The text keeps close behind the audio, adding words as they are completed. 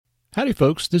Howdy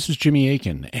folks, this is Jimmy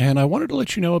Akin, and I wanted to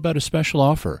let you know about a special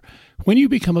offer. When you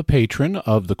become a patron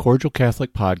of the Cordial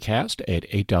Catholic Podcast at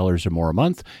 $8 or more a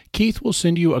month, Keith will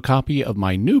send you a copy of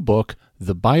my new book,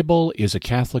 The Bible is a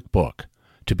Catholic Book.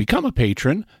 To become a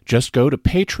patron, just go to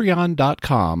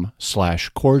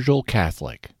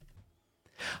patreon.com/cordialcatholic.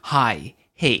 Hi,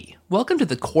 hey, welcome to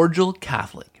the Cordial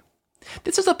Catholic.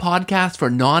 This is a podcast for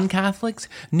non-Catholics,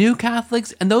 new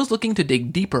Catholics, and those looking to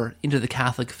dig deeper into the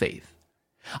Catholic faith.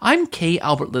 I'm Kay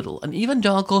Albert Little, an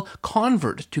evangelical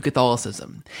convert to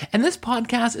Catholicism, and this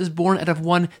podcast is born out of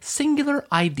one singular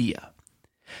idea: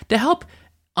 to help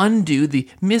undo the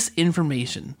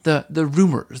misinformation, the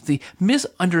rumors, the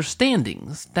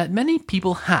misunderstandings that many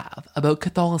people have about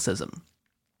Catholicism.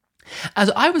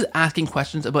 As I was asking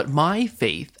questions about my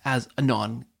faith as a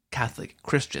non-Catholic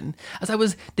Christian, as I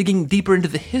was digging deeper into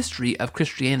the history of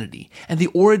Christianity and the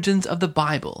origins of the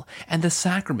Bible and the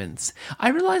sacraments, I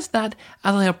realized that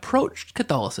as I approached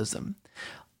Catholicism,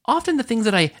 often the things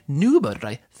that I knew about it,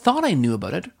 I thought I knew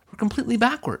about it, were completely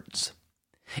backwards.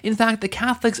 In fact, the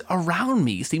Catholics around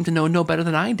me seemed to know no better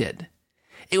than I did.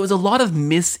 It was a lot of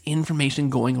misinformation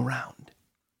going around.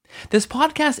 This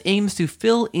podcast aims to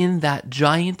fill in that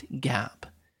giant gap.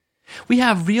 We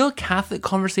have real Catholic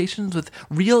conversations with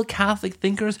real Catholic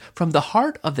thinkers from the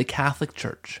heart of the Catholic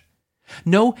Church.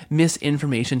 No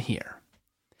misinformation here.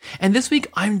 And this week,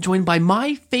 I'm joined by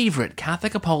my favorite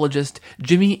Catholic apologist,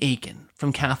 Jimmy Akin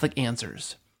from Catholic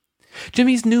Answers.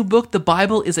 Jimmy's new book, The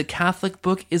Bible is a Catholic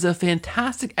Book, is a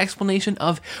fantastic explanation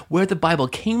of where the Bible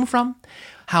came from,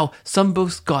 how some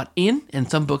books got in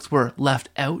and some books were left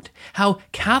out, how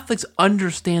Catholics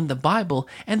understand the Bible,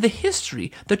 and the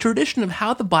history, the tradition of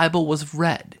how the Bible was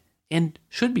read and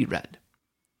should be read.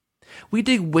 We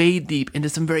dig way deep into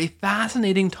some very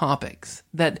fascinating topics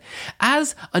that,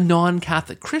 as a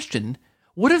non-Catholic Christian,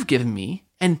 would have given me,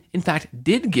 and in fact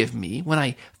did give me when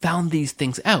I found these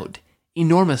things out,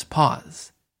 enormous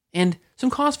pause and some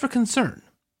cause for concern.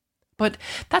 But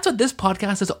that's what this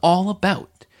podcast is all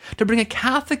about: to bring a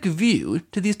Catholic view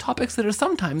to these topics that are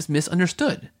sometimes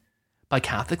misunderstood by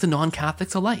Catholics and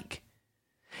non-Catholics alike.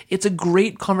 It's a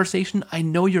great conversation. I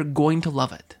know you're going to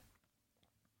love it.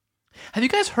 Have you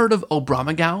guys heard of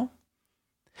Oberammergau?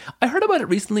 I heard about it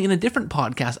recently in a different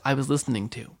podcast I was listening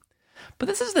to. But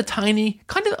this is the tiny,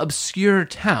 kind of obscure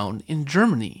town in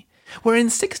Germany where in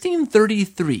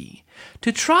 1633,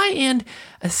 to try and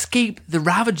escape the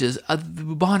ravages of the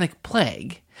bubonic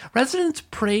plague, residents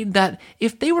prayed that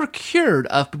if they were cured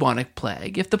of bubonic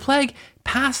plague, if the plague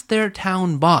passed their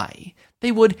town by,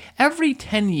 they would every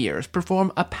 10 years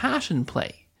perform a passion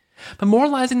play,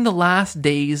 memorializing the last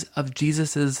days of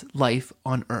Jesus' life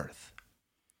on earth.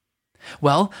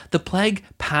 Well, the plague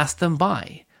passed them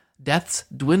by. Deaths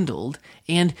dwindled,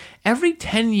 and every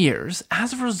 10 years,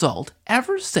 as a result,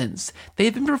 ever since,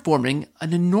 they've been performing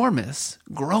an enormous,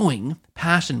 growing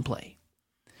passion play.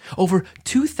 Over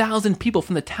 2,000 people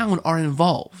from the town are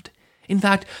involved. In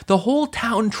fact, the whole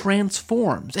town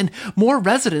transforms, and more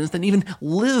residents than even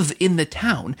live in the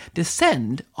town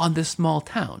descend on this small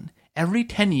town every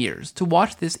 10 years to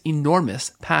watch this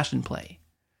enormous passion play.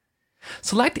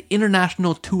 Select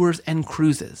International Tours and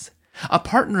Cruises, a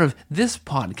partner of this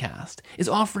podcast, is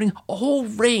offering a whole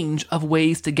range of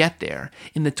ways to get there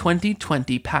in the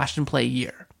 2020 Passion Play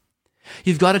year.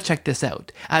 You've got to check this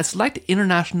out at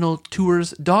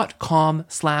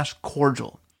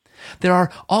selectinternationaltours.com/cordial. There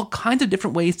are all kinds of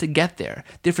different ways to get there,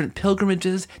 different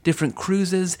pilgrimages, different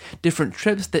cruises, different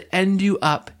trips that end you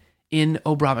up in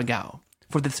Oberammergau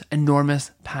for this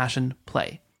enormous passion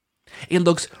play. It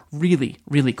looks really,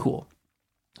 really cool.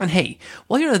 And hey,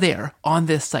 while you're there on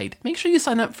this site, make sure you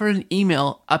sign up for an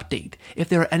email update if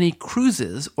there are any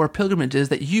cruises or pilgrimages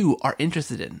that you are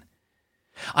interested in.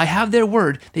 I have their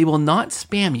word they will not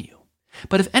spam you.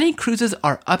 But if any cruises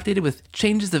are updated with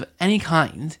changes of any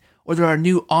kind, or there are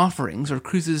new offerings or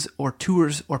cruises or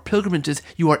tours or pilgrimages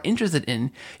you are interested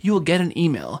in, you will get an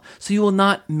email, so you will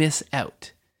not miss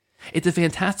out. It's a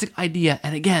fantastic idea,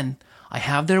 and again, I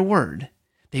have their word.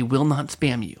 They will not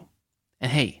spam you.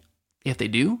 And hey, if they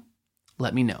do,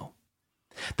 let me know.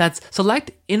 That's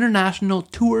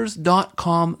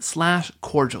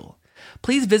selectinternationaltours.com/cordial.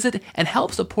 Please visit and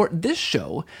help support this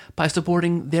show by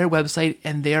supporting their website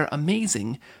and their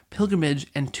amazing pilgrimage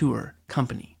and tour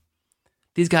company.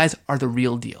 These guys are the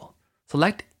real deal.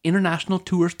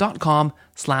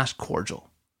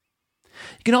 selectinternationaltours.com/cordial.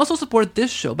 You can also support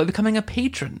this show by becoming a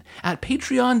patron at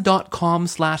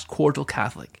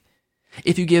patreon.com/cordialcatholic.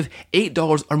 If you give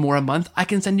 $8 or more a month, I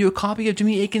can send you a copy of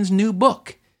Jimmy Akin's new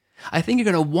book, I think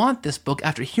you're going to want this book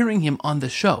after hearing him on the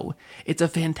show. It's a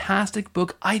fantastic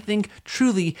book. I think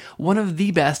truly one of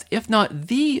the best, if not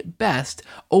the best,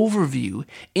 overview,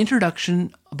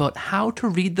 introduction about how to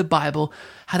read the Bible,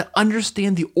 how to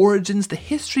understand the origins, the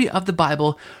history of the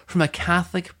Bible from a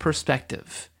Catholic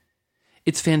perspective.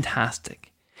 It's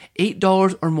fantastic.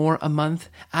 $8 or more a month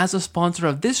as a sponsor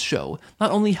of this show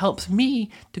not only helps me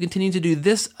to continue to do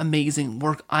this amazing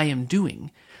work I am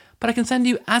doing, but I can send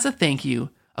you as a thank you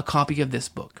a copy of this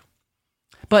book.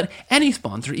 But any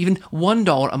sponsor, even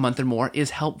 $1 a month or more, is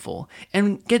helpful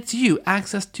and gets you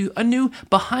access to a new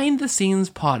behind-the-scenes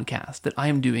podcast that I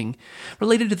am doing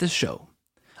related to this show.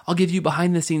 I'll give you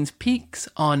behind-the-scenes peeks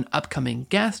on upcoming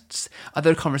guests,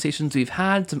 other conversations we've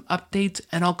had, some updates,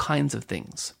 and all kinds of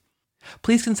things.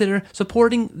 Please consider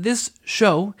supporting this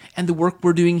show and the work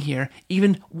we're doing here.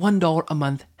 Even $1 a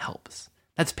month helps.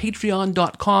 That's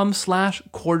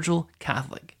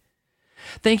patreon.com/cordialcatholic.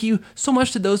 Thank you so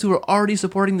much to those who are already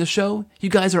supporting the show. You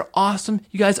guys are awesome.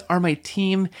 You guys are my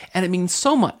team. And it means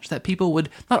so much that people would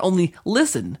not only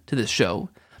listen to this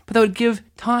show, but that would give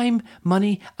time,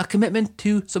 money, a commitment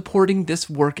to supporting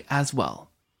this work as well.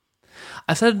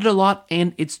 I've said it a lot,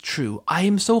 and it's true. I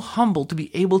am so humbled to be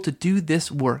able to do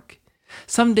this work.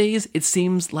 Some days it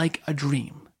seems like a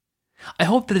dream. I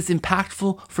hope that it's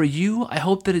impactful for you. I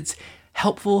hope that it's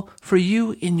helpful for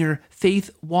you in your faith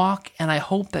walk, and I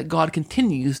hope that God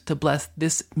continues to bless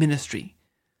this ministry.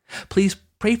 Please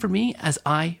pray for me as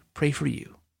I pray for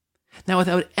you. Now,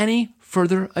 without any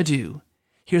further ado,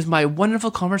 here's my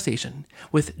wonderful conversation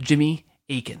with Jimmy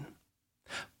Akin.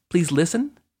 Please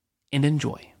listen and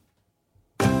enjoy.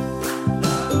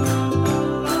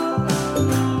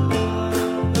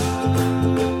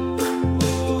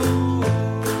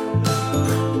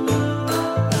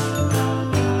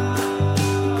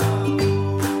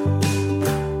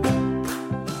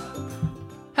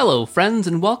 Hello, friends,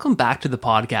 and welcome back to the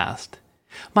podcast.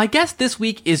 My guest this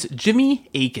week is Jimmy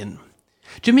Akin.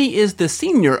 Jimmy is the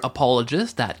senior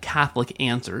apologist at Catholic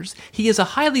Answers. He is a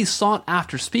highly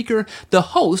sought-after speaker, the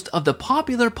host of the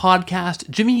popular podcast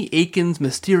Jimmy Akin's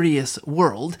Mysterious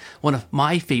World, one of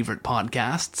my favorite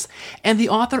podcasts, and the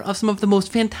author of some of the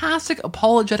most fantastic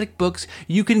apologetic books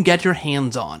you can get your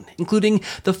hands on, including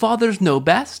The Fathers Know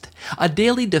Best, A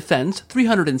Daily Defense,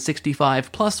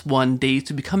 365 plus 1 Days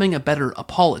to Becoming a Better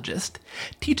Apologist,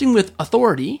 Teaching with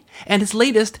Authority, and his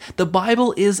latest, The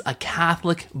Bible is a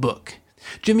Catholic Book.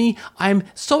 Jimmy, I'm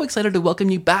so excited to welcome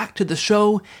you back to the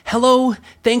show. Hello,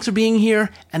 thanks for being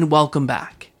here, and welcome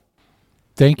back.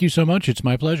 Thank you so much. It's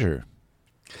my pleasure.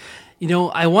 You know,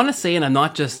 I want to say, and I'm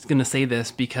not just going to say this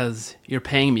because you're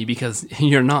paying me, because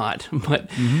you're not,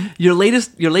 but your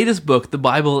latest book, The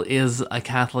Bible is a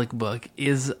Catholic Book,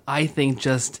 is, I think,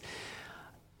 just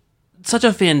such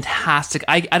a fantastic,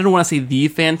 I don't want to say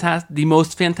the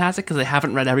most fantastic, because I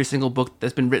haven't read every single book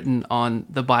that's been written on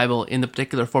the Bible in the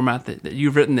particular format that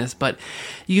you've written this, but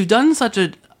you've done such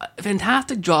a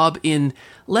fantastic job in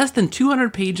less than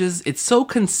 200 pages. It's so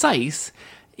concise,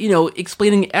 you know,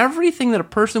 explaining everything that a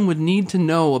person would need to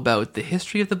know about the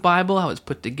history of the Bible, how it's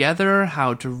put together,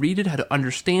 how to read it, how to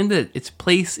understand it, its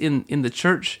place in the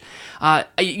church. I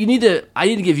need to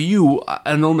give you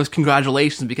enormous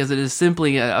congratulations, because it is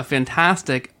simply a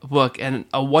fantastic book and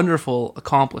a wonderful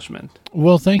accomplishment.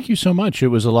 Well, thank you so much. It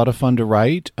was a lot of fun to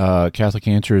write. Catholic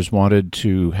Answers wanted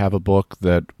to have a book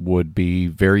that would be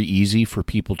very easy for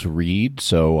people to read,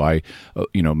 so I,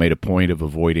 made a point of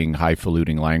avoiding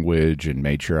highfalutin language and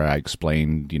made sure I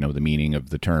explained, the meaning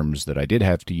of the terms that I did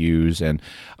have to use, and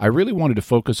I really wanted to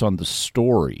focus on the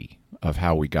story of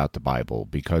how we got the Bible,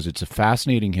 because it's a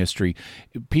fascinating history.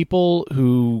 People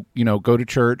who, go to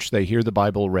church, they hear the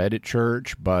Bible read at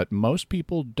church, but most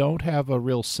people don't have a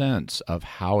real sense of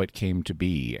how it came to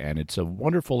be. And it's a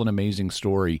wonderful and amazing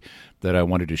story that I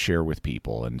wanted to share with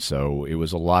people. And so it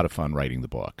was a lot of fun writing the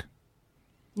book.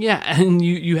 Yeah, and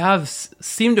you have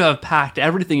seem to have packed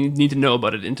everything you need to know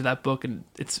about it into that book, and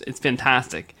it's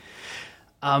fantastic.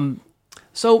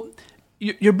 So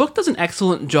your book does an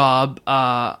excellent job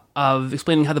of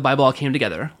explaining how the Bible all came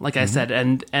together, like I said,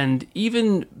 and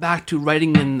even back to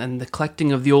writing and the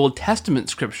collecting of the Old Testament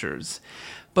scriptures.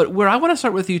 But where I want to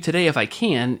start with you today, if I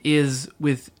can, is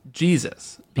with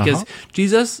Jesus. Because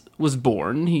Jesus was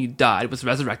born, he died, was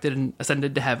resurrected, and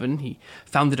ascended to heaven. He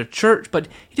founded a church, but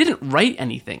he didn't write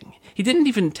anything. He didn't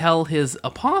even tell his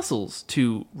apostles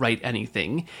to write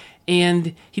anything.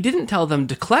 And he didn't tell them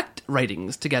to collect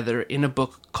writings together in a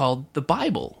book called the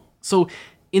Bible. So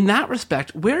in that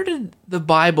respect, where did the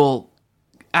Bible,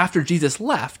 after Jesus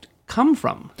left, come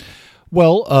from?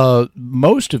 Well,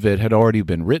 most of it had already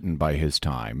been written by his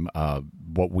time.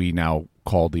 What we now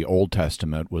call the Old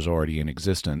Testament was already in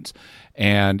existence,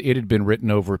 and it had been written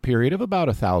over a period of about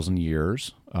 1,000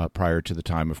 years prior to the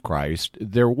time of Christ.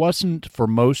 There wasn't, for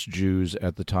most Jews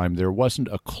at the time, there wasn't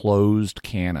a closed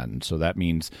canon. So that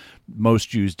means most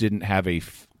Jews didn't have a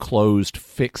closed,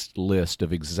 fixed list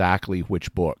of exactly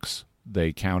which books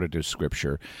they counted as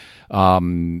Scripture.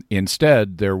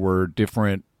 Instead, there were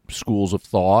different schools of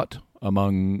thought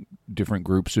among different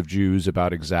groups of Jews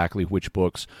about exactly which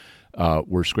books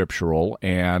were scriptural,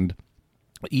 and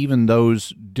even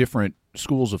those different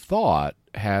schools of thought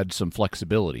had some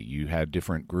flexibility. You had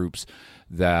different groups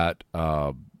that,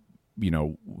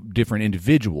 different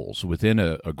individuals within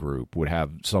a group would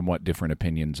have somewhat different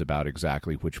opinions about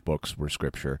exactly which books were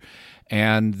scripture.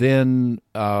 And then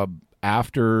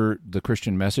after the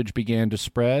Christian message began to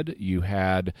spread, you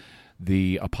had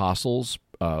the apostles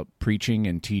preaching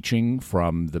and teaching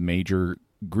from the major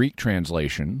Greek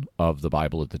translation of the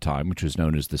Bible at the time, which is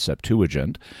known as the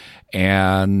Septuagint,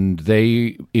 and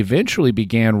they eventually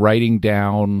began writing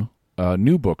down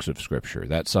new books of Scripture.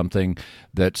 That's something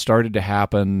that started to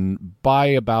happen by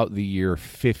about the year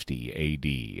 50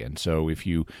 A.D., and so if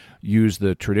you use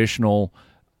the traditional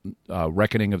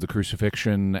reckoning of the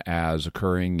crucifixion as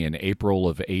occurring in April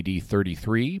of A.D.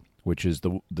 33, which is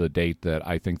the date that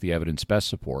I think the evidence best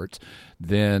supports,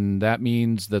 then that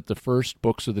means that the first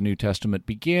books of the New Testament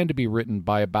began to be written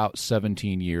by about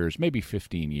 17 years, maybe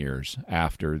 15 years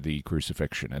after the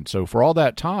crucifixion. And so for all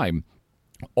that time,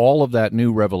 all of that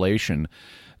new revelation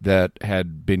that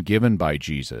had been given by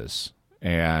Jesus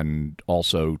and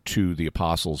also to the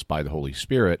apostles by the Holy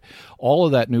Spirit, all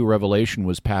of that new revelation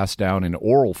was passed down in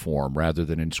oral form rather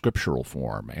than in scriptural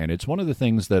form. And it's one of the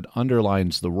things that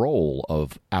underlines the role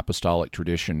of apostolic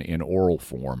tradition in oral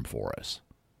form for us,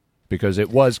 because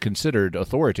it was considered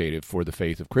authoritative for the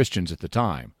faith of Christians at the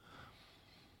time.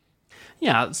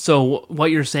 Yeah, so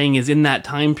what you're saying is in that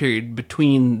time period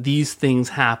between these things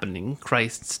happening,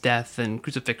 Christ's death and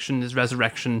crucifixion, his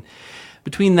resurrection,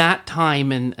 between that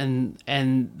time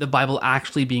and the Bible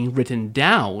actually being written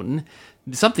down,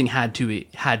 something had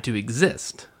to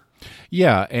exist.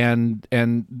 Yeah, and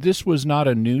this was not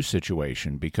a new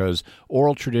situation, because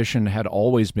oral tradition had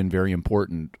always been very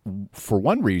important, for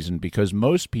one reason, because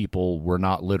most people were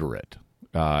not literate.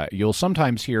 You'll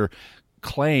sometimes hear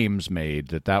claims made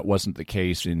that wasn't the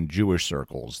case in Jewish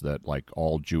circles, that like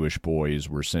all Jewish boys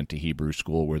were sent to Hebrew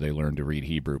school where they learned to read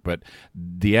Hebrew, but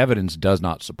the evidence does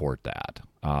not support that.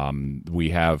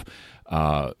 We have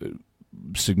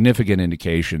significant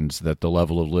indications that the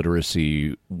level of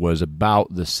literacy was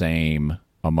about the same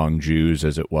among Jews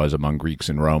as it was among Greeks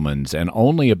and Romans, and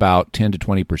only about 10 to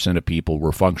 20% of people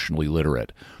were functionally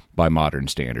literate by modern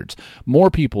standards.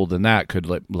 More people than that could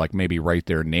like maybe write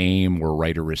their name or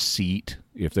write a receipt.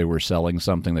 If they were selling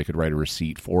something, they could write a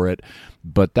receipt for it.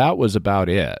 But that was about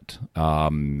it.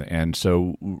 And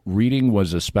so reading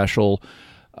was a special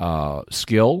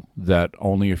skill that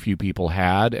only a few people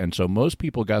had. And so most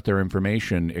people got their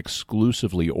information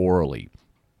exclusively orally.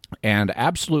 And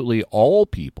absolutely all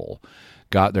people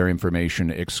got their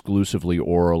information exclusively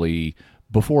orally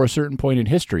before a certain point in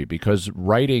history, because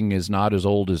writing is not as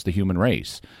old as the human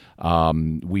race.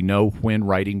 We know when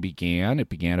writing began. It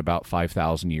began about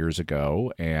 5,000 years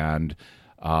ago, and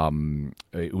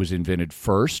it was invented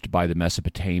first by the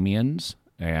Mesopotamians,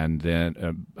 and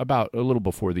then about a little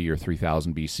before the year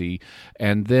 3000 BC.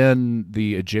 And then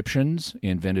the Egyptians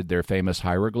invented their famous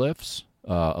hieroglyphs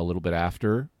a little bit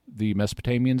after the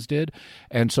Mesopotamians did.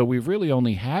 And so we've really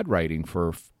only had writing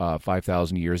for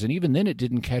 5,000 years, and even then it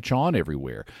didn't catch on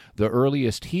everywhere. The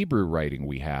earliest Hebrew writing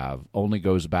we have only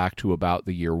goes back to about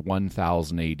the year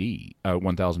 1000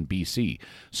 1000 BC.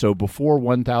 So before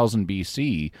 1000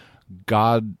 BC,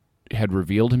 God had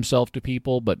revealed himself to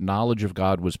people, but knowledge of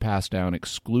God was passed down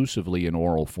exclusively in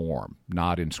oral form,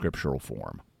 not in scriptural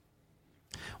form.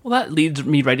 Well, that leads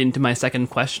me right into my second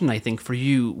question, I think, for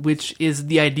you, which is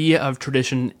the idea of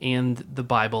tradition and the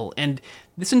Bible. And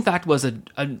this, in fact, was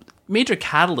a major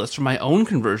catalyst for my own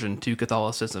conversion to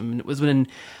Catholicism. And it was when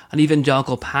an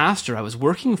evangelical pastor I was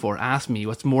working for asked me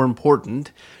what's more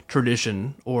important,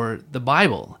 tradition or the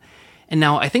Bible. And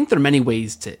now I think there are many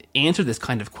ways to answer this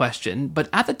kind of question, but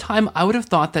at the time I would have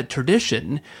thought that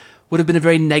tradition would have been a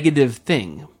very negative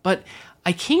thing. But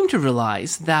I came to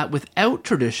realize that without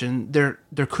tradition, there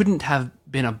couldn't have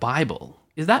been a Bible.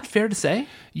 Is that fair to say?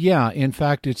 Yeah, in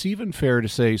fact, it's even fair to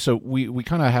say, so we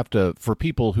kind of have to, for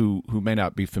people who may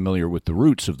not be familiar with the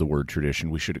roots of the word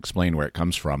tradition, we should explain where it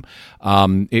comes from.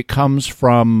 It comes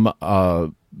from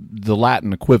the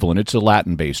Latin equivalent. It's a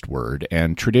Latin-based word,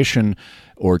 and tradition,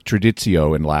 or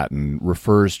traditio in Latin,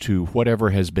 refers to whatever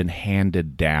has been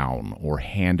handed down or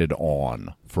handed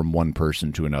on from one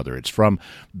person to another. It's from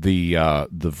the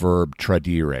verb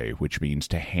tradire, which means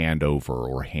to hand over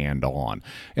or hand on.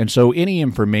 And so any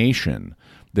information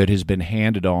that has been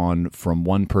handed on from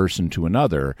one person to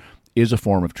another is a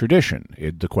form of tradition.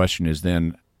 The question is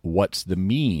then, what's the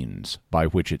means by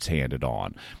which it's handed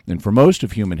on? And for most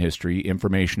of human history,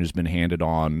 information has been handed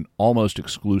on almost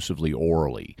exclusively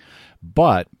orally.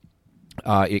 But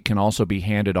it can also be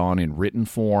handed on in written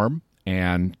form,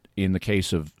 and in the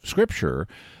case of Scripture,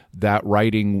 that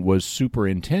writing was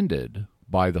superintended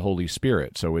by the Holy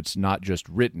Spirit. So it's not just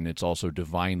written, it's also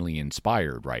divinely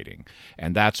inspired writing.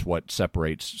 And that's what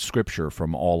separates Scripture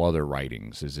from all other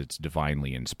writings, is it's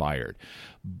divinely inspired.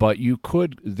 But you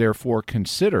could therefore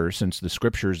consider, since the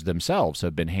Scriptures themselves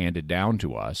have been handed down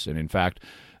to us, and in fact,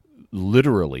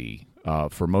 literally,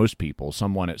 for most people,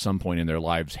 someone at some point in their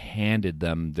lives handed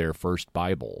them their first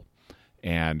Bible,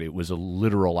 and it was a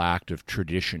literal act of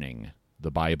traditioning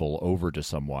the Bible over to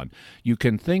someone. You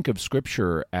can think of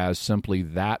Scripture as simply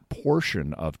that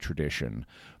portion of tradition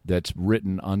that's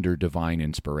written under divine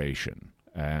inspiration.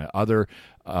 Other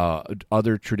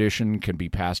tradition can be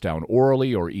passed down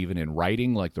orally or even in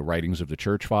writing, like the writings of the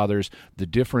Church Fathers. The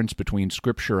difference between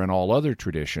Scripture and all other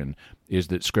tradition is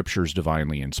that Scripture is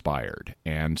divinely inspired.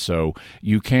 And so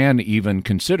you can even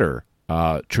consider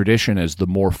tradition as the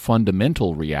more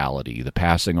fundamental reality, the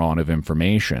passing on of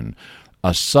information, a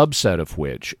subset of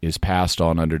which is passed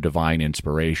on under divine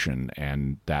inspiration,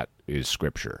 and that is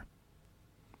Scripture.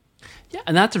 Yeah,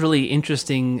 and that's a really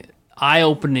interesting,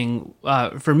 eye-opening,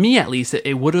 for me at least,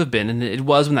 it would have been, and it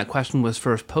was when that question was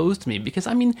first posed to me, because,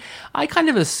 I mean, I kind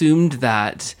of assumed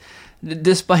that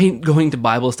despite going to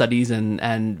Bible studies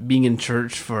and being in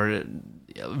church for a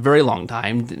very long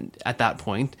time at that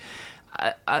point,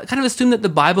 I kind of assumed that the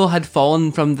Bible had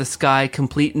fallen from the sky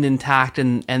complete and intact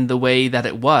and the way that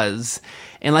it was.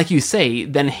 And like you say,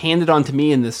 then handed on to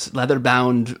me in this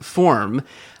leather-bound form.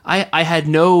 I had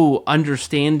no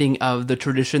understanding of the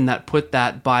tradition that put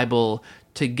that Bible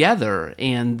together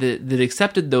and that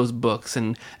accepted those books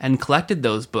and collected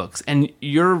those books. And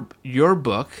your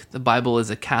book, The Bible is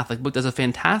a Catholic Book, does a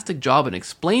fantastic job in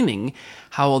explaining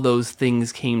how all those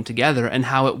things came together and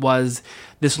how it was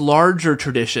this larger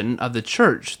tradition of the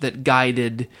church that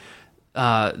guided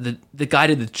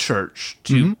the church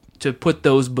to put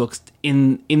those books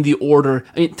in the order,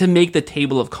 I mean, to make the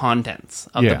table of contents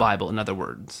of the Bible, in other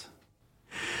words.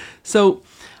 So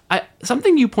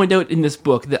something you point out in this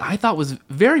book that I thought was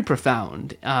very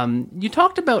profound, you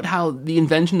talked about how the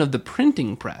invention of the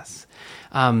printing press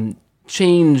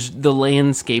changed the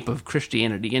landscape of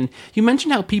Christianity. And you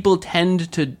mentioned how people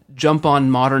tend to jump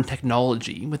on modern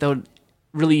technology without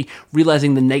really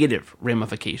realizing the negative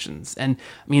ramifications. And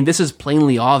I mean, this is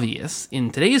plainly obvious in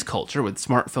today's culture with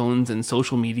smartphones and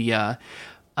social media.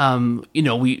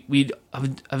 We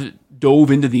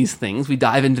dove into these things. We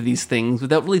dive into these things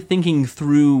without really thinking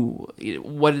through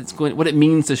what it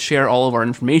means to share all of our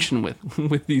information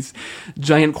with these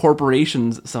giant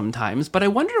corporations sometimes. But I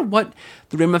wonder what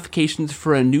the ramifications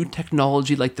for a new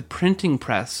technology like the printing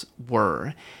press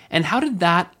were, and how did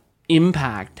that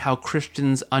impact how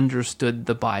Christians understood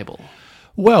the Bible?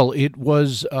 Well, it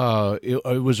was a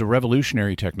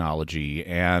revolutionary technology,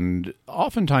 and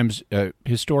oftentimes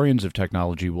historians of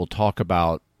technology will talk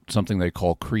about something they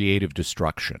call creative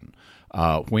destruction.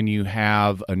 When you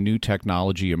have a new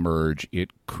technology emerge,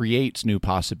 it creates new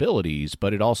possibilities,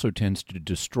 but it also tends to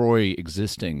destroy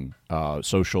existing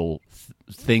social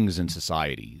things in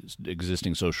society,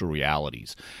 existing social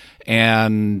realities.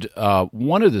 And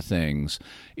one of the things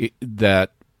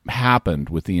that happened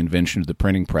with the invention of the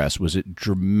printing press was it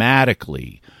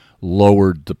dramatically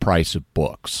lowered the price of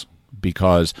books,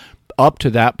 because up to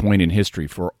that point in history,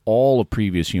 for all of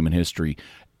previous human history,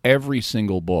 every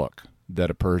single book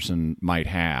that a person might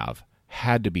have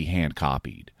had to be hand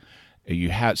copied.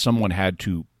 Someone had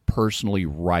to personally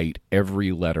write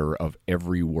every letter of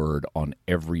every word on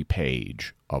every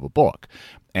page of a book.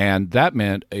 And that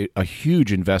meant a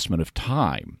huge investment of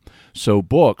time. So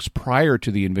books, prior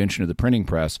to the invention of the printing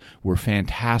press, were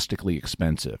fantastically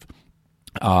expensive.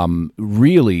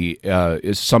 Really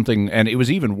is something, and it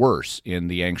was even worse in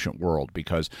the ancient world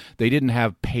because they didn't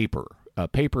have paper.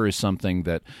 Paper is something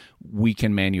that we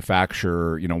can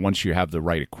manufacture, once you have the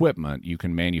right equipment, you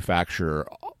can manufacture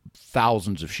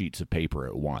thousands of sheets of paper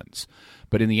at once.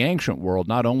 But in the ancient world,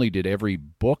 not only did every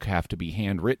book have to be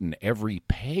handwritten, every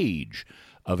page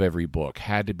of every book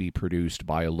had to be produced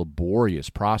by a laborious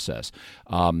process.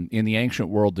 In the ancient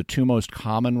world, the two most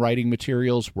common writing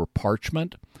materials were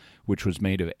parchment, which was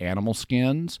made of animal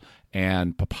skins,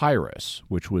 and papyrus,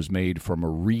 which was made from a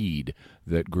reed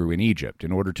that grew in Egypt.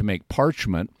 In order to make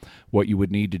parchment, what you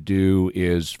would need to do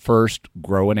is first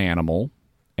grow an animal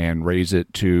and raise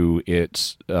it to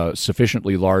its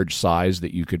sufficiently large size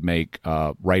that you could make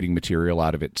writing material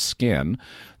out of its skin.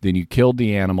 Then you killed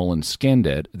the animal and skinned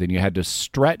it. Then you had to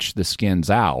stretch the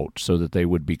skins out so that they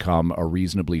would become a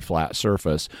reasonably flat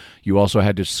surface. You also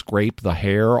had to scrape the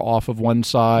hair off of one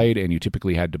side, and you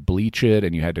typically had to bleach it,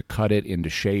 and you had to cut it into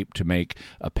shape to make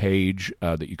a page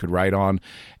that you could write on.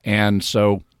 And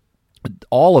so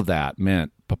all of that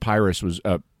meant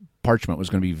parchment was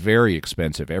going to be very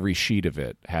expensive. Every sheet of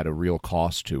it had a real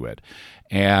cost to it.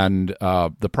 And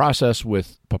the process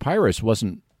with papyrus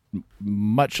wasn't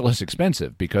much less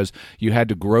expensive because you had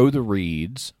to grow the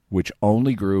reeds, which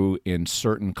only grew in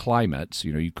certain climates.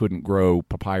 You couldn't grow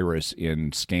papyrus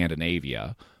in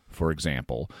Scandinavia, for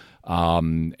example.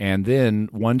 And then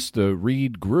once the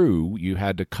reed grew, you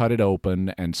had to cut it open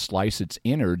and slice its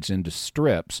innards into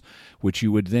strips, which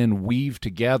you would then weave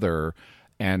together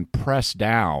and press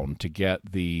down to get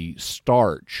the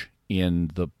starch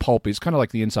in the pulp. It's kind of like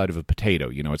the inside of a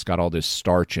potato. It's got all this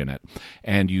starch in it.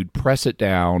 And you'd press it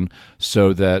down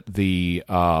so that the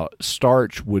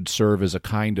starch would serve as a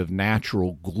kind of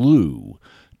natural glue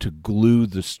to glue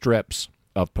the strips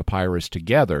of papyrus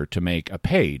together to make a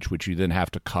page, which you then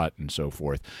have to cut and so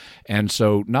forth. And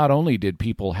so not only did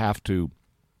people have to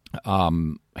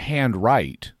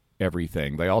handwrite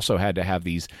everything, they also had to have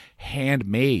these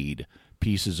handmade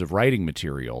pieces of writing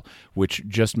material, which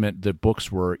just meant that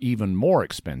books were even more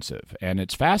expensive. And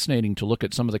it's fascinating to look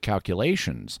at some of the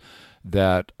calculations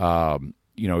that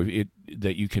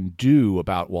that you can do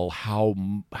about, well, how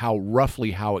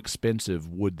roughly how expensive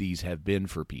would these have been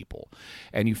for people.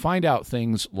 And you find out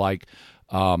things like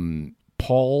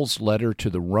Paul's letter to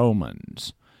the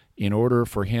Romans. In order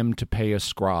for him to pay a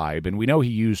scribe, and we know he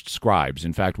used scribes.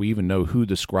 In fact, we even know who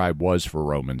the scribe was for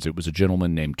Romans. It was a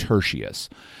gentleman named Tertius.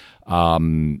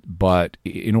 But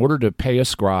in order to pay a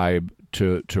scribe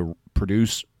to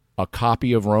produce a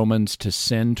copy of Romans to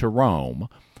send to Rome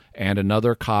and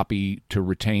another copy to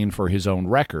retain for his own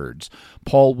records,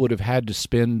 Paul would have had to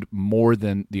spend more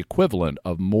than the equivalent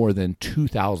of more than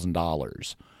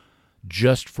 $2,000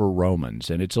 just for Romans.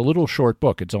 And it's a little short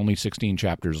book. It's only 16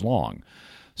 chapters long.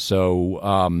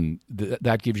 So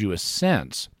that gives you a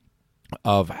sense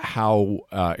of how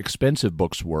expensive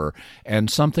books were,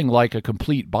 and something like a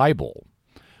complete Bible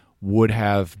would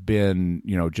have been,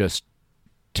 just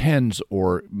tens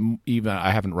or even,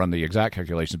 I haven't run the exact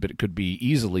calculations, but it could be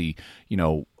easily,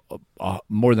 more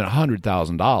than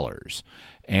 $100,000.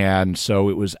 And so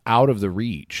it was out of the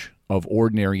reach of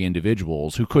ordinary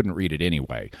individuals who couldn't read it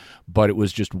anyway, but it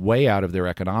was just way out of their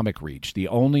economic reach. The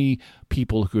only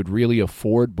people who could really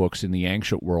afford books in the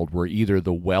ancient world were either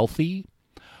the wealthy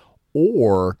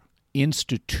or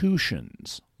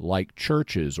institutions like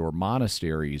churches or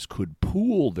monasteries could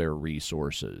pool their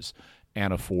resources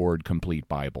and afford complete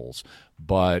Bibles,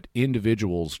 but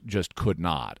individuals just could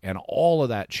not. And all of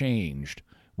that changed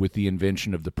with the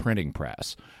invention of the printing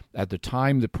press. At the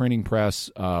time the printing press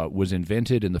was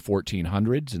invented in the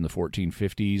 1400s, in the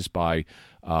 1450s, by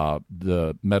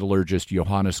the metallurgist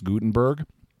Johannes Gutenberg,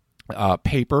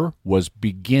 paper was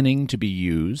beginning to be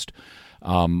used.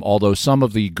 Although some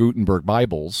of the Gutenberg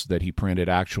Bibles that he printed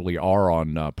actually are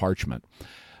on parchment.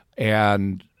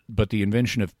 But the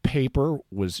invention of paper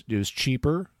is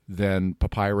cheaper than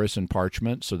papyrus and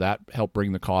parchment, so that helped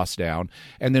bring the cost down.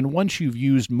 And then once you've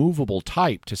used movable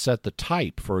type to set the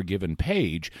type for a given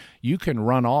page, you can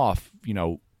run off,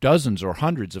 dozens or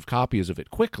hundreds of copies of it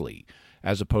quickly,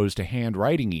 as opposed to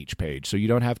handwriting each page. So you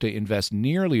don't have to invest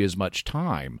nearly as much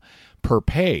time per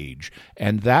page,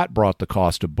 and that brought the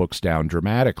cost of books down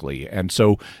dramatically. And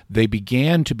so they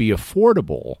began to be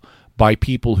affordable by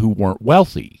people who weren't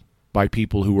wealthy, by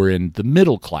people who were in the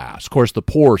middle class. Of course, the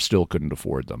poor still couldn't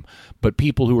afford them, but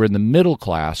people who were in the middle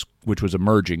class, which was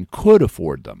emerging, could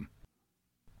afford them.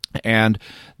 And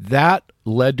that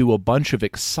led to a bunch of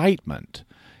excitement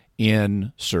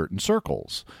in certain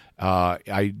circles.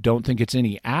 I don't think it's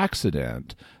any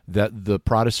accident that the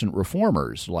Protestant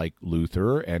reformers like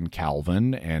Luther and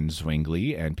Calvin and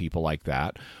Zwingli and people like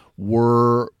that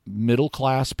were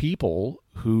middle-class people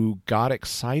who got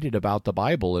excited about the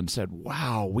Bible and said,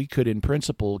 wow, we could in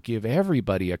principle give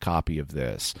everybody a copy of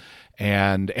this,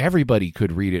 and everybody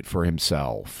could read it for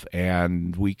himself,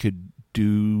 and we could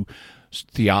do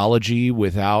theology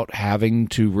without having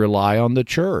to rely on the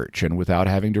church and without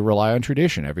having to rely on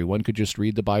tradition. Everyone could just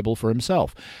read the Bible for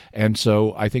himself. And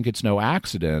so I think it's no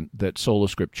accident that Sola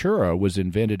Scriptura was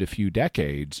invented a few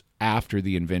decades after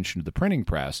the invention of the printing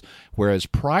press, whereas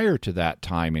prior to that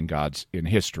time in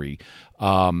history,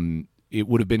 it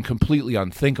would have been completely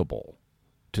unthinkable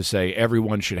to say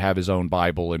everyone should have his own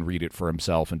Bible and read it for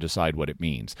himself and decide what it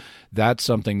means. That's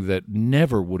something that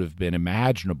never would have been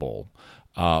imaginable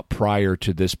prior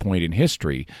to this point in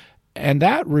history. And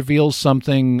that reveals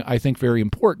something, I think, very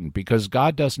important, because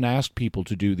God doesn't ask people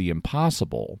to do the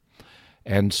impossible.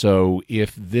 And so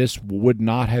if this would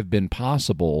not have been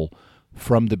possible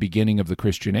from the beginning of the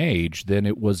Christian age, then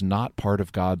it was not part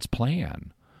of God's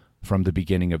plan from the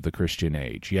beginning of the Christian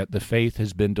age. Yet the faith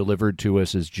has been delivered to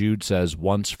us, as Jude says,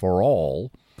 once for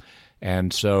all.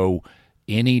 And so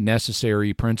any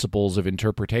necessary principles of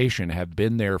interpretation have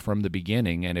been there from the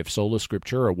beginning, and if Sola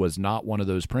Scriptura was not one of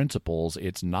those principles,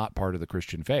 it's not part of the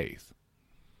Christian faith.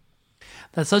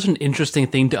 That's such an interesting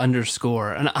thing to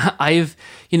underscore. And I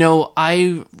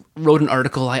wrote an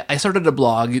article. I started a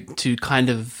blog to kind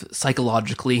of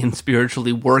psychologically and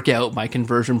spiritually work out my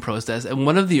conversion process. And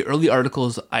one of the early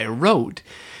articles I wrote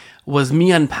was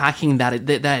me unpacking that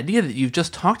idea that you've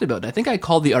just talked about. I think I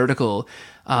called the article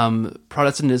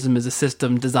Protestantism is a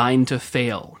System Designed to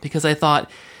Fail, because I thought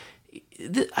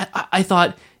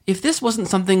if this wasn't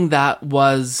something that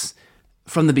was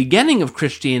from the beginning of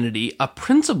Christianity a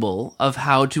principle of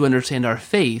how to understand our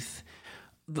faith,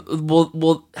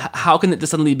 well, how can it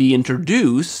just suddenly be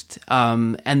introduced?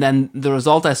 And then the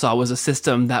result I saw was a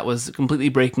system that was completely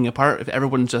breaking apart if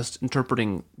everyone's just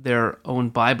interpreting their own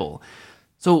Bible.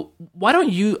 So why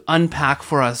don't you unpack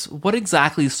for us what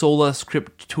exactly Sola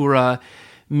Scriptura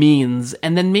means?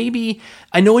 And then maybe,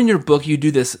 I know in your book you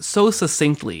do this so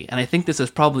succinctly, and I think this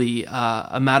is probably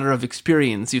a matter of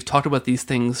experience. You've talked about these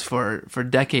things for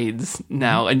decades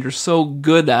now, and you're so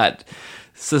good at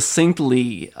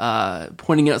succinctly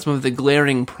pointing out some of the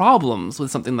glaring problems with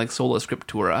something like Sola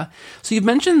Scriptura. So you've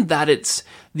mentioned that it's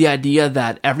the idea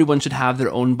that everyone should have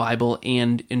their own Bible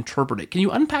and interpret it. Can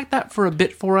you unpack that for a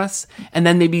bit for us? And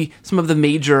then maybe some of the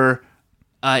major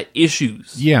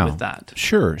issues with that.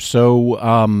 Sure. So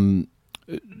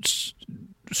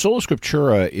Sola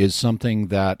Scriptura is something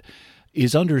that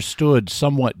is understood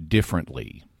somewhat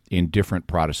differently in different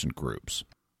Protestant groups.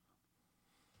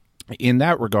 In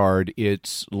that regard,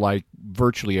 it's like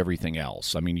virtually everything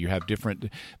else. I mean, you have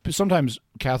sometimes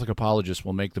Catholic apologists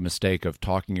will make the mistake of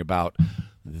talking about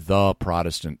the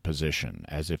Protestant position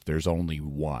as if there's only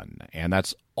one. And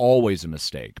that's always a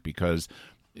mistake, because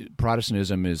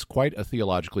Protestantism is quite a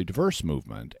theologically diverse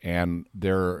movement, and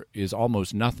there is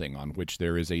almost nothing on which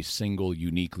there is a single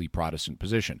uniquely Protestant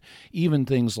position. Even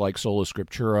things like Sola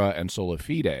Scriptura and Sola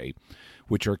Fide,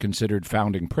 which are considered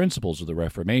founding principles of the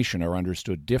Reformation, are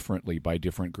understood differently by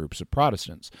different groups of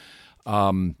Protestants.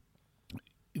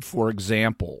 For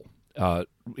example,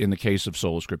 in the case of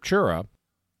Sola Scriptura,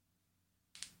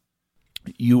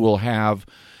 you will have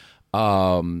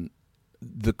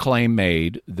the claim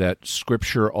made that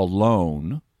Scripture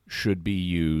alone should be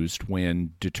used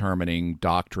when determining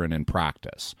doctrine and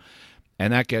practice.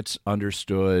 And that gets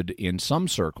understood in some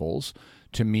circles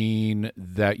to mean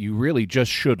that you really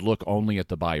just should look only at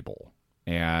the Bible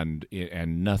and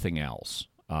nothing else.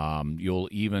 You'll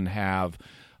even have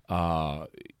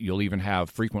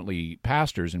frequently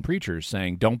pastors and preachers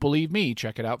saying, "Don't believe me,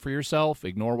 check it out for yourself.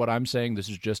 Ignore what I'm saying. This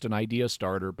is just an idea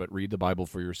starter, but read the Bible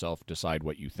for yourself. Decide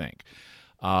what you think."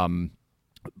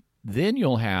 Then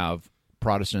you'll have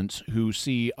Protestants who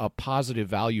see a positive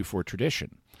value for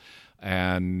tradition,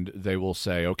 and they will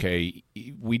say, "Okay,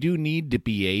 we do need to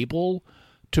be able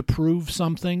to prove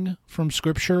something from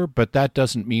Scripture, but that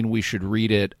doesn't mean we should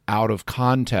read it out of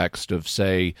context of,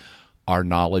 say, our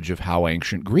knowledge of how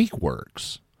ancient Greek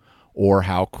works, or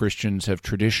how Christians have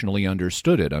traditionally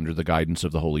understood it under the guidance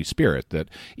of the Holy Spirit, that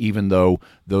even though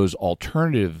those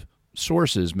alternative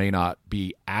sources may not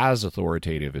be as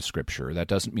authoritative as Scripture, that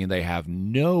doesn't mean they have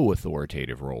no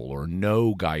authoritative role or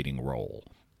no guiding role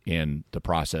in the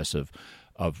process of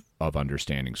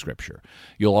understanding Scripture."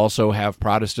 You'll also have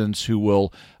Protestants who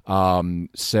will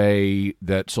say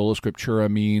that Sola Scriptura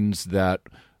means that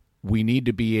we need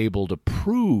to be able to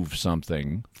prove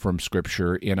something from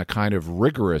Scripture in a kind of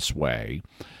rigorous way,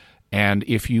 and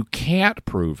if you can't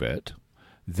prove it,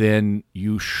 then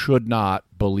you should not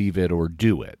believe it or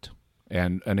do it.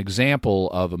 And an example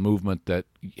of a movement that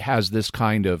has this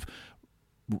kind of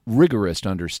rigorous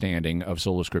understanding of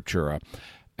Sola Scriptura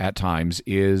at times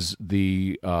is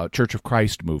the Church of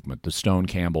Christ movement, the Stone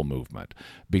Campbell movement,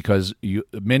 because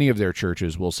many of their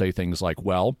churches will say things like,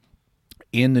 well,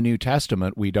 in the New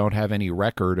Testament, we don't have any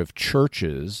record of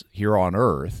churches here on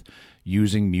earth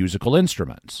using musical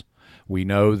instruments. We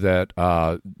know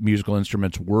that musical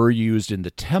instruments were used in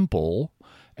the temple,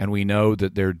 and we know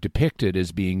that they're depicted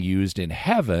as being used in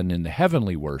heaven, in the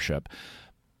heavenly worship,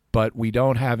 but we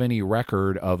don't have any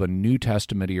record of a New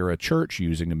Testament era church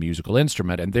using a musical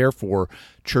instrument, and therefore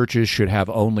churches should have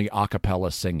only a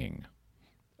cappella singing.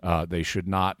 They should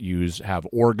not have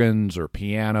organs or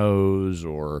pianos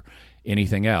or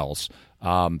anything else,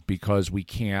 because we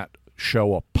can't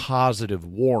show a positive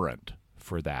warrant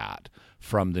for that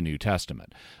from the New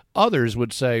Testament. Others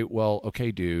would say, well,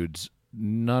 okay, dudes,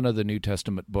 none of the New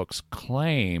Testament books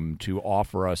claim to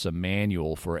offer us a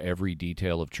manual for every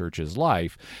detail of church's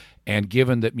life. And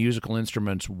given that musical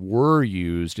instruments were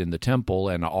used in the temple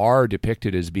and are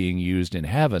depicted as being used in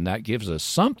heaven, that gives us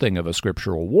something of a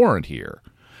scriptural warrant here.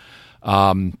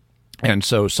 And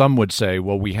so some would say,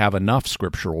 well, we have enough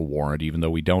scriptural warrant, even though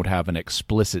we don't have an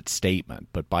explicit statement.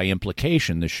 But by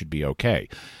implication, this should be okay.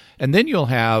 And then you'll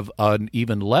have an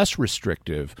even less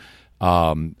restrictive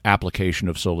application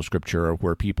of sola scriptura,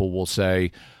 where people will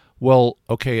say, well,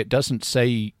 okay, it doesn't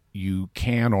say you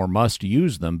can or must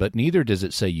use them, but neither does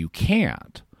it say you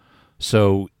can't.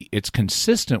 So it's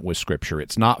consistent with Scripture.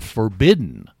 It's not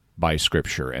forbidden by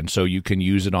Scripture, and so you can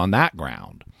use it on that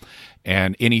ground.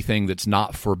 And anything that's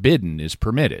not forbidden is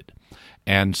permitted.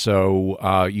 And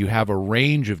so you have a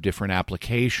range of different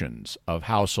applications of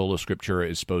how sola scriptura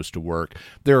is supposed to work.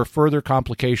 There are further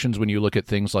complications when you look at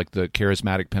things like the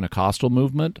charismatic Pentecostal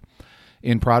movement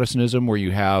in Protestantism, where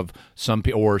you have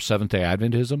or Seventh-day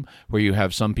Adventism, where you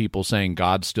have some people saying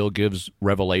God still gives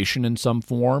revelation in some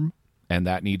form, and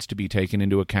that needs to be taken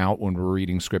into account when we're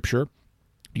reading Scripture.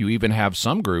 You even have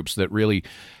some groups that really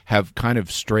have kind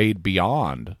of strayed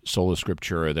beyond sola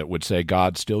scriptura, that would say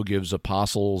God still gives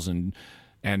apostles and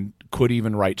could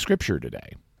even write Scripture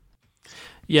today.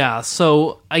 Yeah,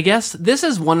 so I guess this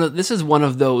is one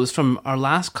of those from our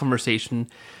last conversation,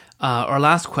 our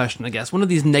last question, I guess, one of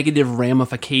these negative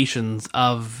ramifications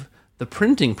of the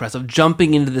printing press, of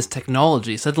jumping into this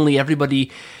technology. Suddenly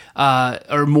everybody,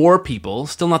 or more people,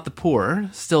 still not the poor,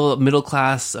 still middle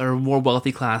class or more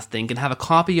wealthy class thing, can have a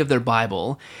copy of their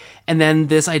Bible. And then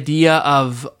this idea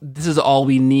of this is all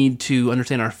we need to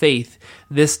understand our faith,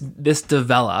 this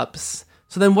develops.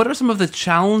 So then what are some of the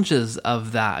challenges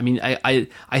of that? I mean, I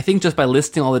think just by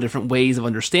listing all the different ways of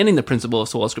understanding the principle of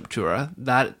sola scriptura,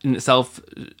 that in itself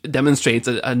demonstrates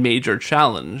a major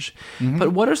challenge. Mm-hmm.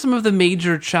 But what are some of the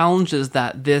major challenges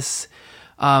that this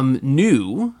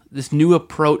new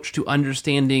approach to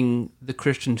understanding the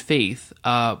Christian faith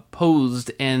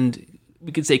posed, and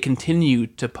we could say continue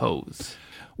to pose?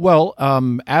 Well,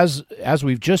 as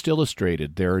we've just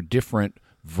illustrated, there are different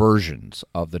versions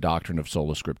of the doctrine of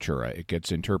sola scriptura. It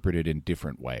gets interpreted in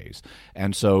different ways.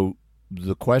 And so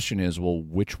the question is, well,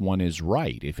 which one is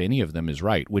right? If any of them is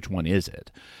right, which one is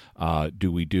it?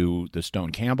 Do we do the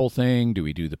Stone Campbell thing? Do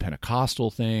we do the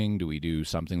Pentecostal thing? Do we do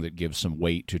something that gives some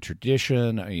weight to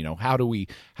tradition? How do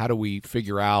we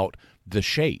figure out the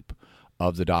shape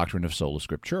of the doctrine of sola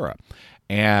scriptura?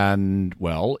 And,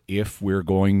 well, if we're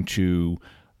going to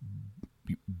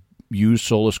use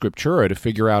sola scriptura to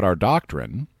figure out our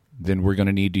doctrine, then we're going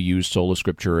to need to use sola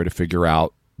scriptura to figure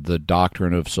out the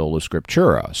doctrine of sola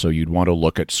scriptura. So you'd want to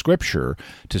look at Scripture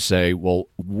to say, well,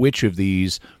 which of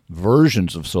these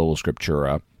versions of sola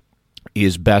scriptura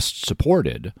is best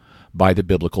supported by the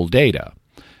biblical data?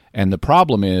 And the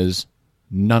problem is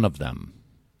none of them.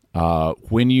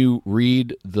 When you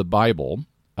read the Bible,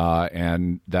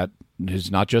 and that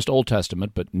is not just Old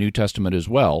Testament, but New Testament as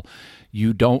well,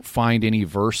 you don't find any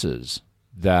verses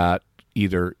that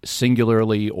either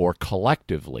singularly or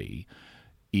collectively,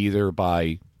 either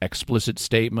by explicit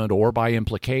statement or by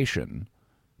implication,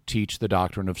 teach the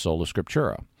doctrine of sola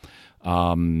scriptura.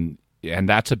 And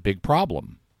that's a big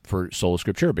problem for sola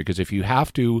scriptura, because if you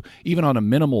have to, even on a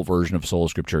minimal version of sola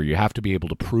scriptura, you have to be able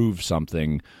to prove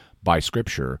something by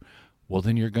Scripture, well,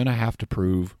 then you're going to have to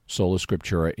prove sola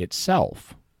scriptura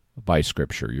itself by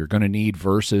Scripture. You're going to need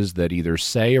verses that either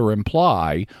say or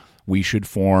imply we should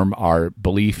form our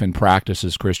belief and practice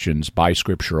as Christians by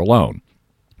Scripture alone.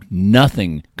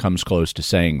 Nothing comes close to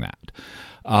saying that.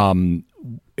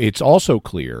 It's also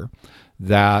clear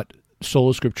that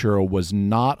sola scriptura was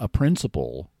not a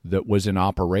principle that was in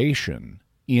operation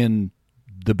in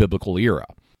the biblical era.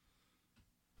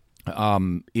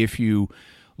 If you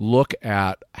look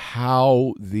at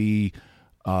how the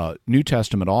New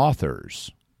Testament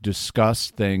authors discuss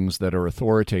things that are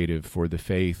authoritative for the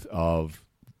faith of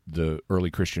the early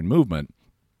Christian movement,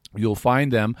 you'll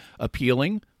find them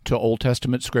appealing to Old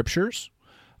Testament scriptures,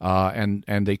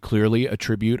 and they clearly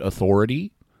attribute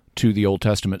authority to the Old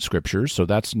Testament scriptures, so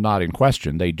that's not in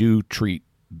question. They do treat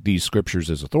these scriptures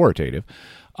as authoritative.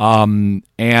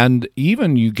 And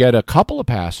even you get a couple of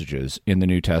passages in the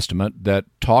New Testament that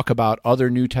talk about other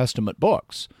New Testament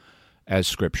books as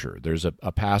scripture. There's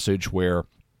a passage where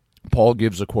Paul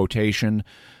gives a quotation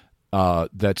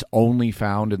that's only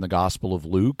found in the Gospel of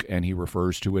Luke, and he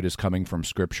refers to it as coming from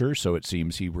Scripture, so it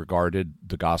seems he regarded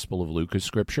the Gospel of Luke as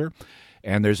Scripture.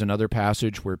 And there's another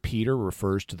passage where Peter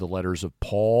refers to the letters of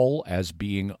Paul as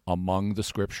being among the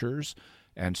Scriptures,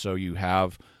 and so you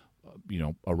have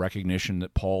a recognition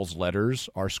that Paul's letters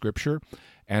are Scripture,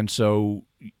 and so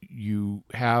you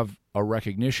have a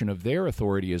recognition of their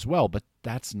authority as well, but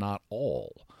that's not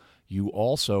all. You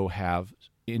also have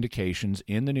indications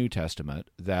in the New Testament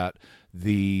that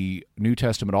the New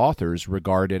Testament authors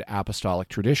regarded apostolic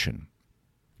tradition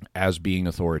as being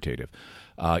authoritative.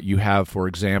 You have, for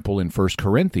example, in 1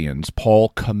 Corinthians, Paul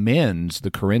commends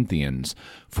the Corinthians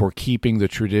for keeping the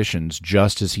traditions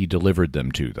just as he delivered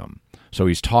them to them. So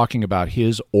he's talking about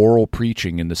his oral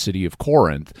preaching in the city of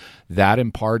Corinth that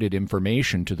imparted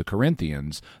information to the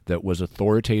Corinthians that was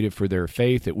authoritative for their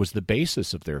faith. It was the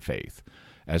basis of their faith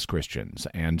as Christians.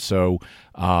 And so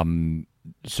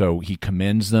he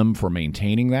commends them for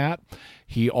maintaining that.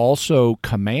 He also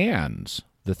commands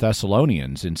the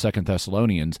Thessalonians in 2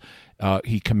 Thessalonians,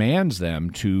 he commands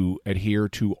them to adhere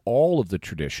to all of the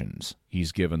traditions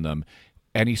he's given them.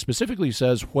 And he specifically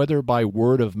says, whether by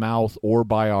word of mouth or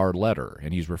by our letter.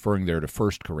 And he's referring there to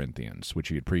 1 Corinthians, which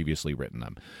he had previously written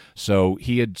them. So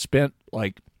he had spent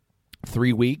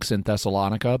 3 weeks in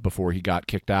Thessalonica before he got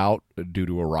kicked out due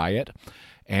to a riot.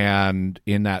 And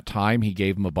in that time, he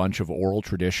gave them a bunch of oral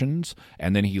traditions,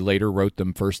 and then he later wrote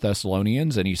them 1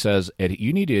 Thessalonians, and he says,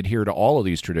 you need to adhere to all of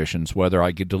these traditions, whether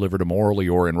I get delivered them orally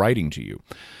or in writing to you.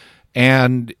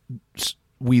 And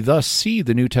we thus see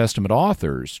the New Testament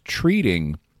authors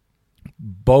treating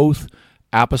both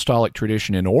apostolic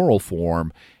tradition in oral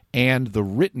form and the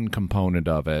written component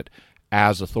of it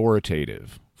as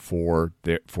authoritative for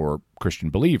Christian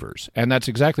believers. And that's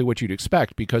exactly what you'd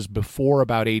expect, because before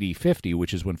about AD 50,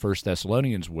 which is when 1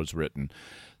 Thessalonians was written,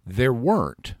 there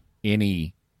weren't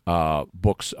any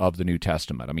books of the New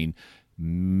Testament. I mean,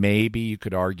 maybe you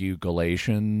could argue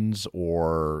Galatians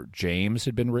or James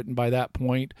had been written by that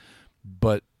point,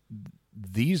 but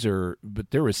there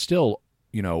was still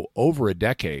over a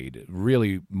decade,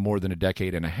 really more than a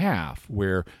decade and a half,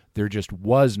 where there just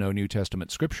was no New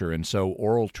Testament scripture, and so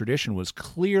oral tradition was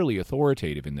clearly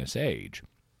authoritative in this age.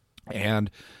 And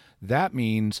that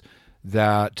means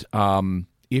that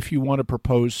if you want to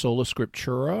propose sola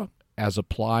scriptura as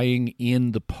applying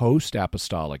in the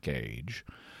post-apostolic age,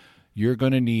 you're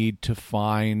going to need to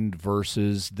find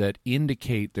verses that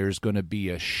indicate there's going to be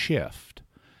a shift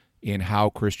in how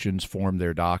Christians form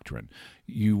their doctrine.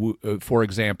 For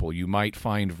example, you might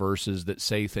find verses that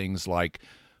say things like,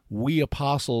 we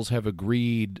apostles have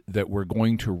agreed that we're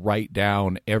going to write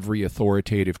down every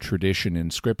authoritative tradition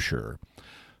in Scripture.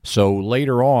 So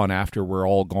later on, after we're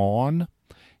all gone,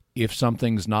 if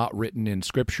something's not written in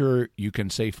Scripture, you can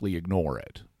safely ignore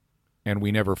it. And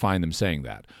we never find them saying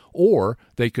that. Or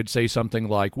they could say something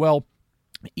like, well,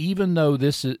 even though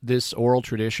this oral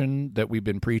tradition that we've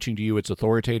been preaching to you, it's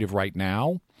authoritative right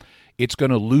now, it's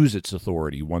going to lose its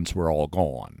authority once we're all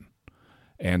gone.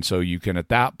 And so you can, at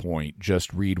that point,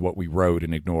 just read what we wrote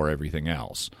and ignore everything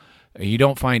else. You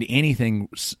don't find anything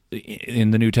in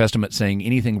the New Testament saying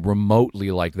anything remotely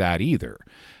like that either.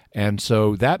 And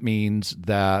so that means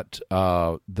that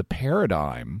the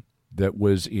paradigm that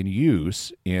was in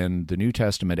use in the New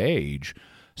Testament age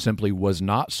simply was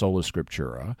not sola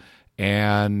scriptura,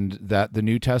 and that the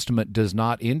New Testament does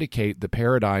not indicate the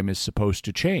paradigm is supposed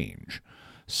to change.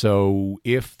 So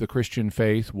if the Christian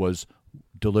faith was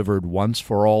delivered once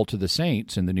for all to the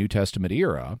saints in the New Testament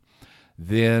era,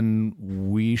 then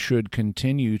we should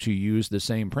continue to use the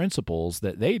same principles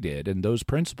that they did, and those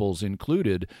principles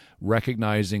included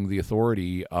recognizing the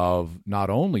authority of not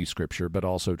only Scripture, but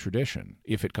also tradition,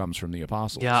 if it comes from the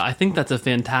apostles. Yeah, I think that's a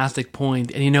fantastic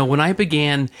point. And when I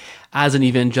began as an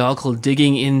evangelical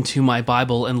digging into my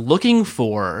Bible and looking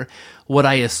for what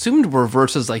I assumed were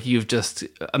verses like you've just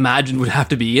imagined would have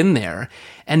to be in there,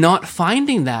 and not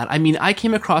finding that. I mean, I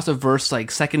came across a verse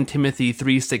like 2 Timothy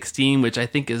 3:16, which I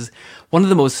think is one of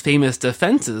the most famous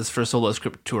defenses for sola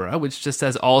scriptura, which just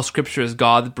says all Scripture is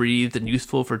God-breathed and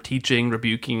useful for teaching,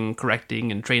 rebuking,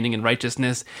 correcting, and training in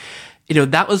righteousness.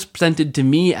 That was presented to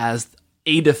me as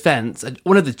a defense,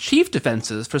 one of the chief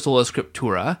defenses for sola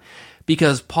scriptura,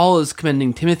 because Paul is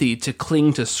commending Timothy to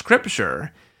cling to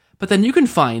Scripture. But then you can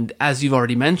find, as you've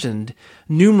already mentioned,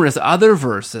 numerous other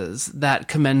verses that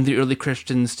commend the early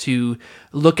Christians to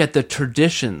look at the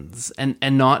traditions and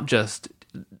not just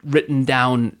written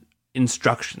down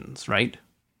instructions, right?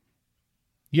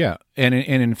 Yeah, and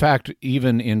in fact,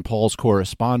 even in Paul's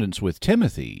correspondence with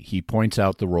Timothy, he points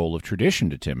out the role of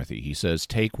tradition to Timothy. He says,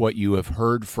 take what you have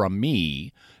heard from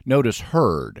me, notice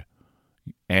heard,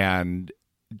 and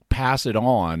pass it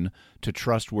on to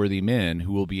trustworthy men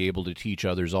who will be able to teach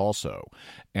others also.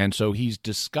 And so he's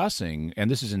discussing,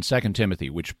 and this is in 2 Timothy,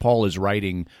 which Paul is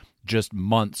writing just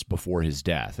months before his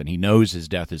death, and he knows his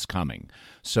death is coming.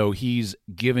 So he's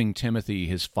giving Timothy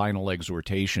his final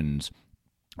exhortations,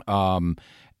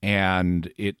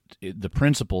 and the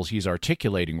principles he's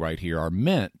articulating right here are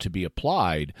meant to be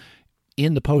applied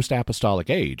in the post-apostolic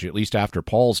age, at least after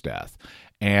Paul's death.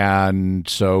 And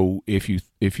so if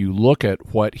you look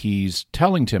at what he's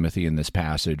telling Timothy in this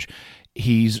passage,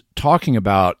 he's talking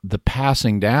about the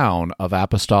passing down of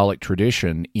apostolic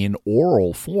tradition in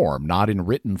oral form, not in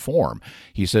written form.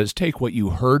 He says, take what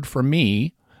you heard from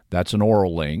me, that's an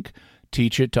oral link,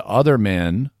 teach it to other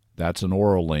men, that's an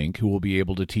oral link, who will be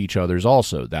able to teach others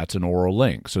also, that's an oral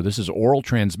link. So this is oral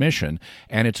transmission,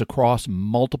 and it's across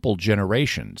multiple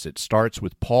generations. It starts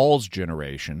with Paul's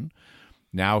generation.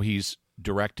 Now he's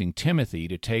directing Timothy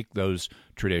to take those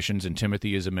traditions, and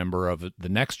Timothy is a member of the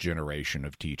next generation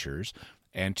of teachers,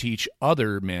 and teach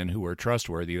other men who are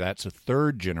trustworthy. That's a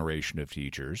third generation of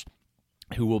teachers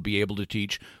who will be able to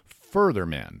teach further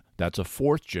men. That's a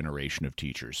fourth generation of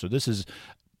teachers. So this is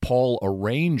Paul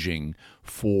arranging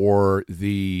for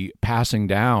the passing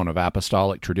down of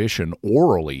apostolic tradition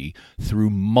orally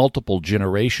through multiple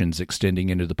generations extending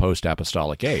into the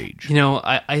post-apostolic age. You know,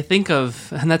 I think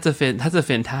of, and that's a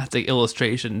fantastic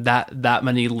illustration, that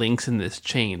many links in this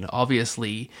chain.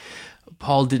 Obviously,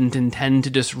 Paul didn't intend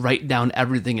to just write down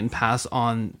everything and pass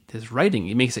on his writing.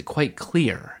 He makes it quite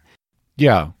clear.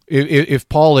 Yeah, if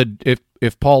Paul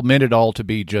meant it all to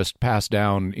be just passed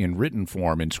down in written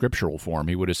form, in scriptural form,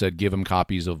 he would have said, give him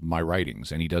copies of my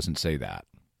writings, and he doesn't say that.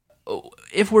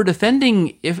 If we're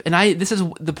defending, this is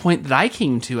the point that I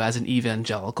came to as an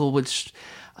evangelical, which,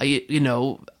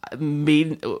 was one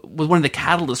of the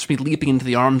catalysts for me leaping into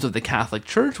the arms of the Catholic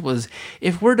Church, was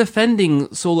if we're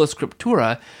defending sola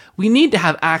scriptura, we need to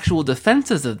have actual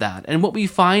defenses of that. And what we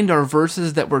find are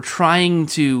verses that we're trying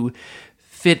to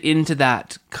fit into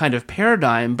that kind of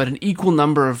paradigm, but an equal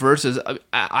number of verses,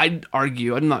 I'd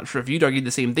argue, I'm not sure if you'd argue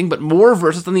the same thing, but more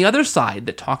verses on the other side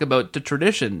that talk about the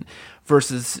tradition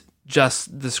versus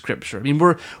just the scripture. I mean,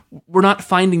 we're not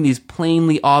finding these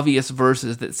plainly obvious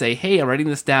verses that say, hey, I'm writing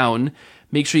this down,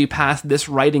 make sure you pass this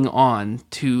writing on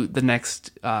to the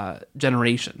next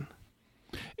generation.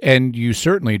 And you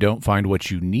certainly don't find what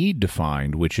you need to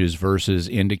find, which is verses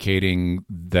indicating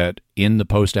that in the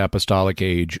post-apostolic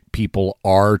age, people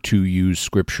are to use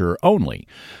Scripture only.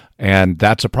 And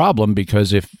that's a problem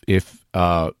because if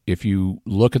you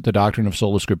look at the doctrine of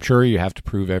sola scriptura, you have to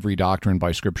prove every doctrine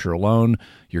by Scripture alone.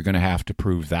 You're going to have to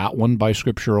prove that one by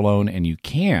Scripture alone, and you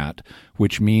can't,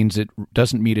 which means it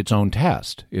doesn't meet its own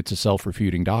test. It's a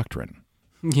self-refuting doctrine.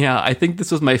 Yeah, I think this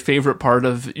was my favorite part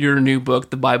of your new book,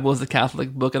 The Bible is a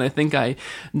Catholic Book, and I think I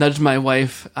nudged my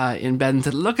wife in bed and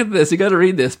said, look at this, you got to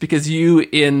read this, because you,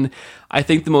 in, I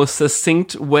think, the most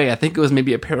succinct way, I think it was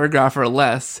maybe a paragraph or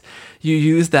less, you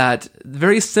use that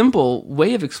very simple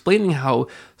way of explaining how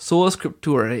sola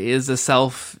scriptura is a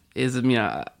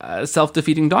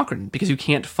self-defeating doctrine, because you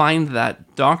can't find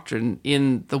that doctrine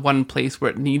in the one place where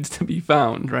it needs to be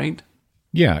found, right?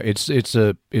 Yeah, it's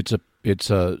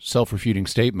a self-refuting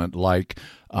statement like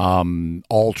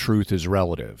all truth is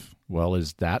relative. Well,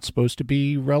 is that supposed to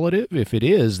be relative? If it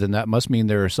is, then that must mean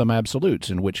there are some absolutes,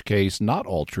 in which case not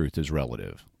all truth is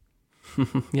relative.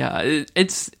 Yeah,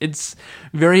 it's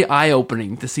very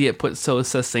eye-opening to see it put so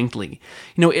succinctly.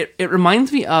 You know, it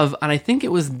reminds me of, and I think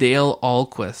it was Dale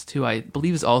Ahlquist, who I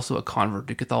believe is also a convert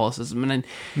to Catholicism, and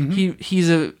mm-hmm.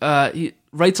 He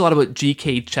writes a lot about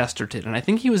G.K. Chesterton, and I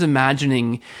think he was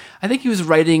writing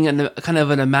a kind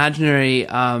of an imaginary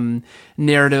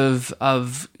narrative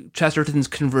of Chesterton's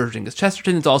conversion, because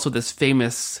Chesterton is also this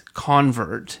famous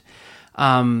convert,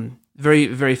 very,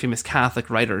 very famous Catholic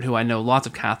writer who I know lots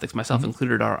of Catholics, myself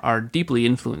included, are deeply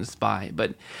influenced by.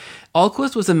 But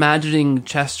Ahlquist was imagining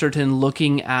Chesterton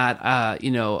looking at,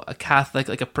 a Catholic,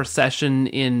 like a procession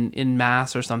in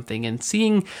Mass or something, and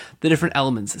seeing the different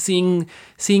elements, seeing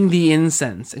the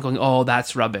incense and going, oh,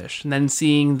 that's rubbish. And then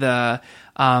seeing the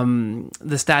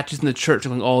statues in the church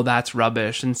and going, oh, that's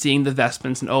rubbish. And seeing the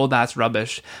vestments and, oh, that's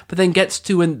rubbish. But then gets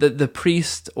to when the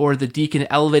priest or the deacon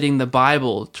elevating the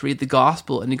Bible to read the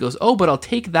gospel, and he goes, oh, but I'll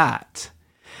take that.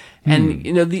 And,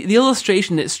 the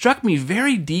illustration, it struck me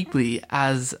very deeply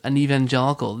as an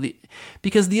evangelical,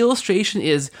 because the illustration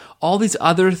is all these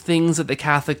other things that the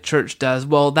Catholic Church does.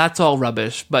 Well, that's all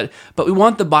rubbish, but we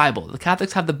want the Bible. The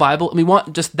Catholics have the Bible, and we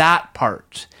want just that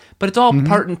part. But it's all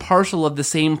part and parcel of the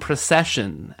same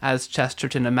procession as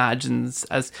Chesterton imagines,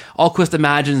 as Alquist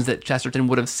imagines that Chesterton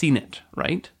would have seen it,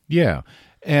 right? Yeah.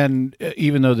 And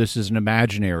even though this is an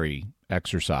imaginary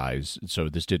exercise, so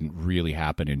this didn't really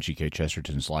happen in G.K.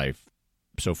 Chesterton's life,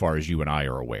 so far as you and I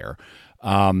are aware,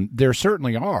 there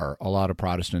certainly are a lot of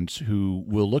Protestants who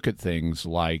will look at things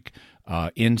like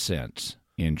incense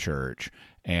in church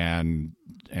and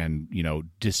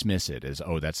dismiss it as,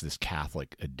 oh, that's this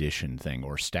Catholic addition thing,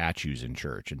 or statues in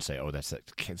church and say, oh, that's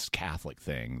that Catholic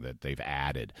thing that they've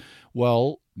added.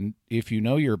 Well, if you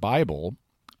know your Bible,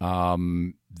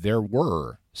 there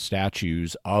were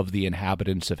statues of the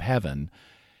inhabitants of heaven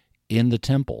in the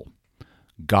temple.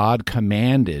 God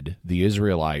commanded the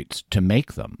Israelites to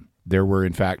make them. There were,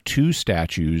 in fact, 2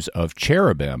 statues of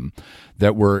cherubim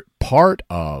that were part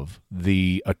of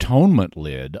the atonement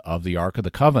lid of the Ark of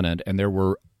the Covenant, and there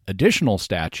were additional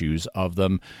statues of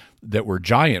them that were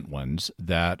giant ones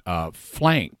that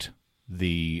flanked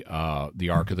the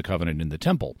Ark of the Covenant in the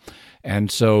temple.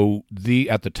 And so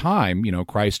at the time,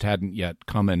 Christ hadn't yet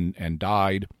come and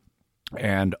died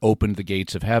and opened the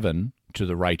gates of heaven to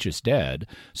the righteous dead.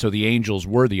 So the angels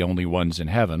were the only ones in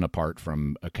heaven, apart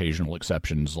from occasional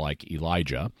exceptions like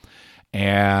Elijah.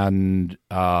 And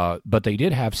but they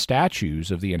did have statues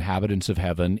of the inhabitants of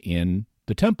heaven in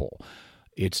the temple.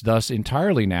 It's thus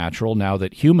entirely natural, now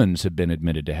that humans have been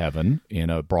admitted to heaven in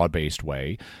a broad-based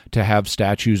way, to have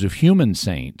statues of human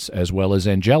saints as well as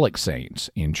angelic saints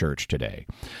in church today.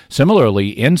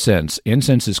 Similarly, incense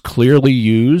is clearly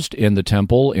used in the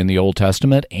temple in the Old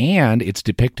Testament, and it's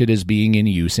depicted as being in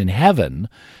use in heaven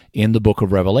in the book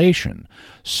of Revelation.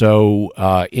 So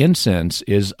incense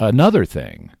is another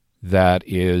thing that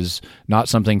is not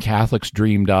something Catholics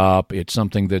dreamed up. It's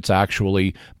something that's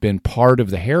actually been part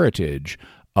of the heritage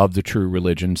of the true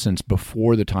religion since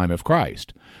before the time of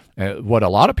Christ. What a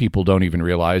lot of people don't even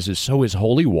realize is so is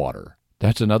holy water.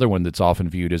 That's another one that's often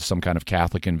viewed as some kind of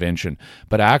Catholic invention.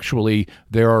 But actually,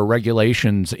 there are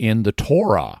regulations in the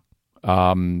Torah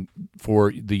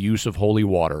for the use of holy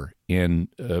water in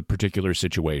a particular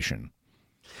situation.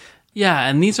 Yeah,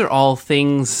 and these are all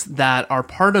things that are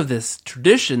part of this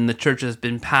tradition the church has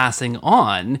been passing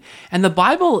on. And the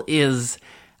Bible is,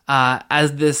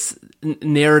 as this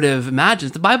narrative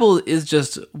imagines, the Bible is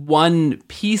just one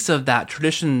piece of that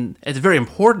tradition. It's a very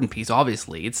important piece,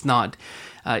 obviously. It's not,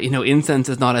 incense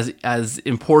is not as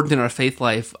important in our faith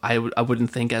life, I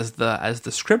wouldn't think, as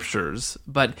the scriptures.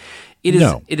 But it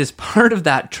is part of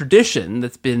that tradition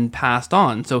that's been passed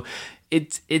on. So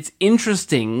it's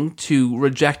interesting to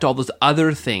reject all those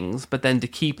other things, but then to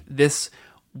keep this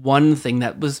one thing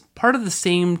that was part of the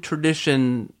same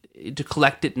tradition, to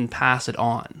collect it and pass it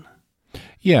on.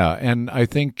 Yeah, and I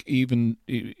think even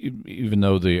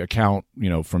though the account,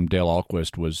 from Dale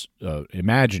Alquist was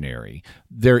imaginary,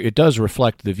 it does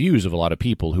reflect the views of a lot of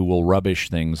people who will rubbish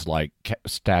things like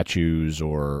statues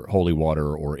or holy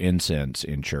water or incense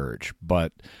in church,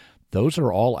 but those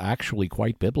are all actually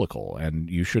quite biblical, and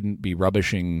you shouldn't be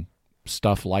rubbishing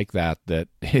stuff like that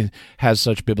has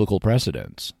such biblical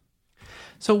precedence.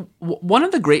 So one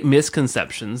of the great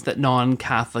misconceptions that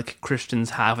non-Catholic Christians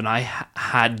have, and I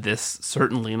had this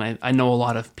certainly, and I know a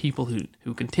lot of people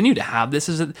who continue to have this,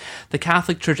 is that the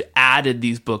Catholic Church added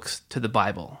these books to the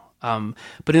Bible.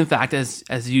 But in fact,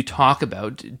 as you talk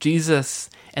about, Jesus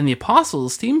and the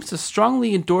apostles seems to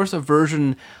strongly endorse a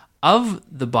version of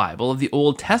the Bible, of the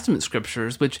Old Testament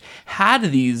scriptures, which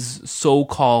had these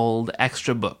so-called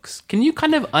extra books. Can you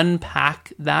kind of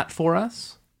unpack that for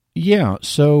us? Yeah,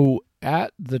 so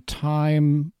at the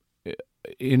time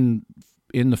in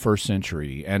the first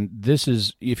century, and this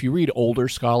is, if you read older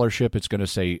scholarship, it's going to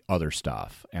say other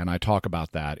stuff, and I talk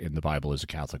about that in the Bible as a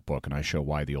Catholic book, and I show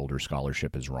why the older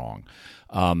scholarship is wrong.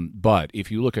 But if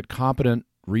you look at competent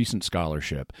recent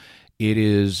scholarship, it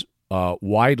is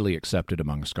widely accepted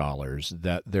among scholars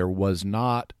that there was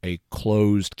not a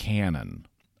closed canon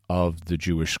of the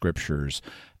Jewish scriptures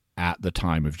at the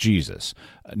time of Jesus,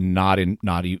 not in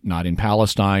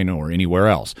Palestine or anywhere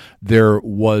else. There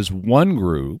was one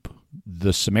group,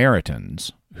 the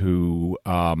Samaritans, who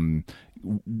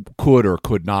could or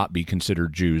could not be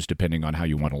considered Jews, depending on how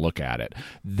you want to look at it,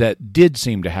 that did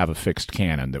seem to have a fixed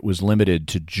canon that was limited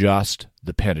to just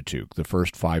the Pentateuch, the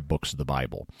first 5 books of the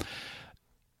Bible.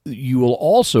 You will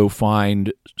also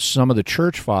find some of the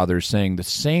church fathers saying the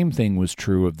same thing was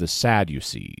true of the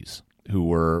Sadducees, who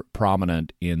were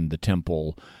prominent in the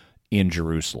temple in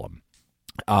Jerusalem.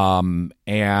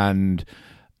 And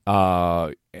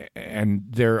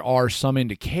there are some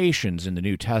indications in the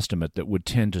New Testament that would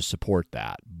tend to support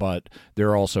that, but there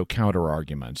are also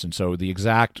counter-arguments. And so the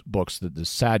exact books that the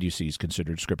Sadducees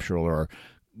considered scriptural are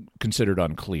considered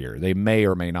unclear. They may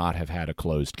or may not have had a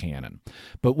closed canon.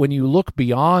 But when you look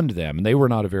beyond them, and they were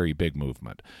not a very big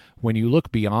movement, when you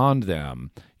look beyond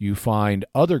them, you find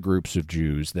other groups of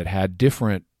Jews that had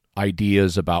different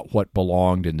ideas about what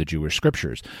belonged in the Jewish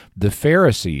scriptures. The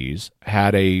Pharisees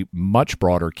had a much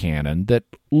broader canon that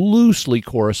loosely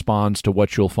corresponds to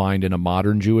what you'll find in a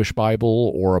modern Jewish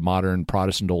Bible or a modern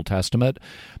Protestant Old Testament.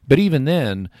 But even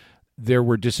then, there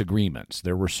were disagreements.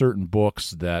 There were certain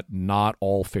books that not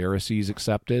all Pharisees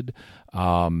accepted,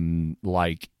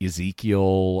 like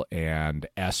Ezekiel and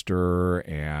Esther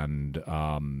and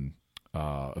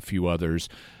a few others.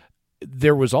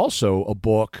 There was also a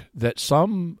book that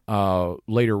some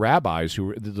later rabbis,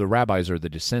 the rabbis are the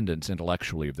descendants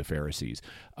intellectually of the Pharisees,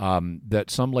 that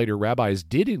some later rabbis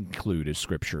did include as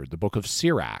scripture, the book of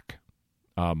Sirach,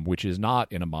 which is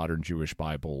not in a modern Jewish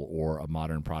Bible or a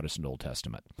modern Protestant Old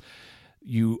Testament.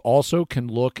 You also can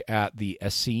look at the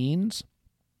Essenes,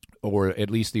 or at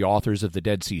least the authors of the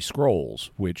Dead Sea Scrolls,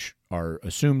 which are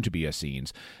assumed to be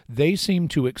Essenes. They seem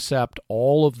to accept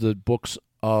all the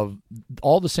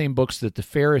same books that the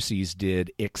Pharisees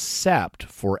did, except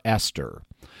for Esther,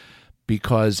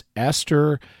 because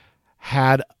Esther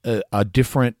had a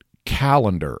different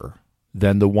calendar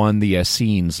than the one the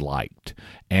Essenes liked.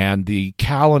 And the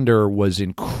calendar was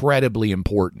incredibly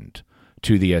important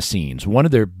to the Essenes. One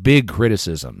of their big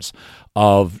criticisms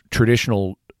of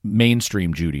traditional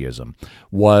mainstream Judaism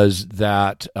was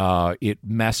that it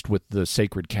messed with the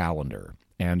sacred calendar.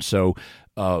 And so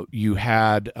you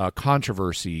had a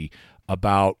controversy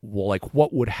about, well, like,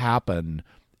 what would happen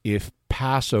if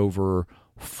Passover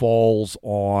falls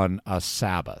on a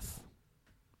Sabbath?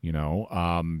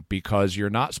 Because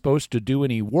you're not supposed to do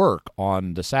any work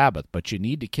on the Sabbath, but you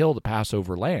need to kill the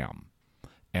Passover lamb,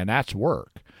 and that's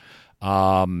work.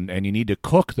 And you need to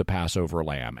cook the Passover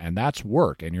lamb, and that's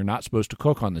work, and you're not supposed to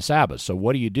cook on the Sabbath. So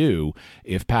what do you do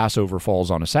if Passover falls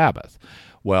on a Sabbath?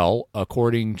 Well,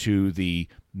 according to the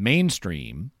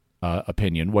mainstream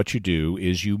opinion, what you do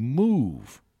is you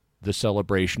move the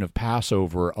celebration of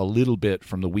Passover a little bit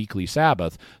from the weekly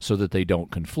Sabbath so that they don't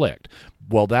conflict.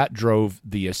 Well, that drove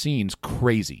the Essenes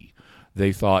crazy.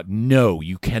 They thought, no,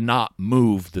 you cannot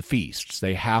move the feasts.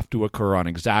 They have to occur on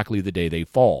exactly the day they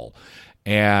fall.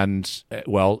 And,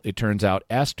 well, it turns out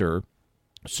Esther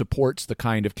supports the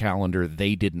kind of calendar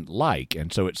they didn't like,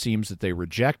 and so it seems that they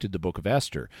rejected the book of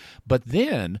Esther. But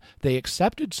then they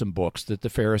accepted some books that the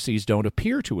Pharisees don't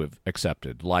appear to have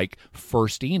accepted, like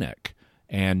First Enoch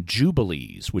and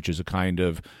Jubilees, which is a kind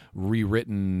of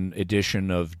rewritten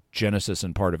edition of Genesis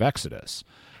and part of Exodus.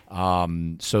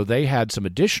 So they had some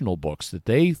additional books that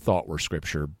they thought were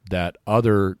scripture that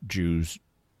other Jews,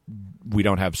 we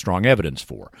don't have strong evidence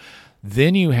for.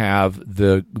 Then you have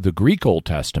the Greek Old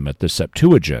Testament, the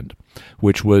Septuagint,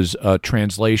 which was a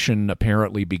translation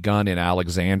apparently begun in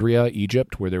Alexandria,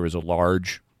 Egypt, where there was a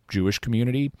large Jewish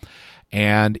community.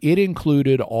 And it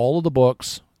included all of the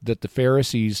books that the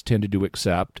Pharisees tended to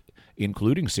accept,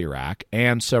 including Sirach,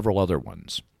 and several other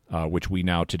ones, which we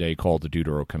now today call the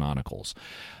Deuterocanonicals.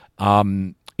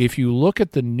 If you look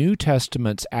at the New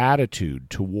Testament's attitude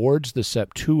towards the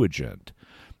Septuagint,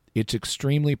 it's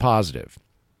extremely positive.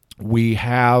 We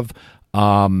have,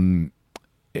 multiple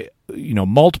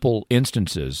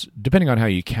instances, depending on how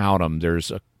you count them,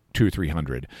 there's 200 or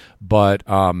 300, but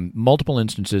multiple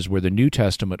instances where the New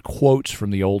Testament quotes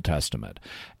from the Old Testament.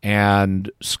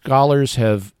 And scholars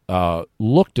have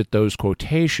looked at those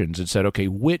quotations and said, okay,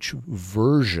 which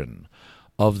version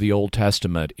of the Old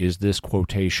Testament is this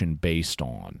quotation based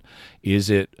on?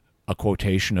 Is it a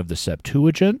quotation of the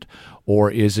Septuagint, or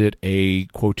is it a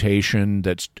quotation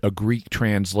that's a Greek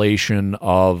translation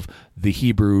of the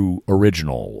Hebrew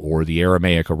original or the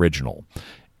Aramaic original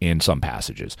in some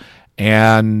passages?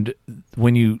 And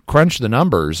when you crunch the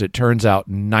numbers, it turns out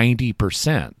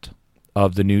 90%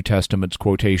 of the New Testament's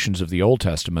quotations of the Old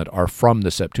Testament are from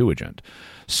the Septuagint.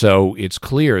 So it's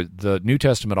clear the New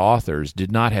Testament authors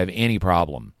did not have any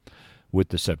problem with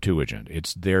the Septuagint.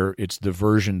 It's the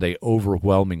version they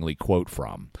overwhelmingly quote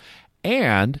from.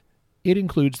 And it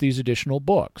includes these additional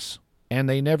books. And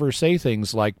they never say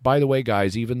things like, by the way,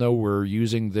 guys, even though we're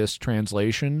using this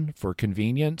translation for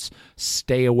convenience,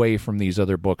 stay away from these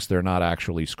other books. They're not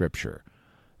actually scripture.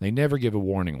 They never give a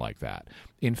warning like that.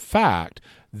 In fact,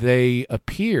 they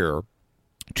appear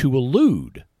to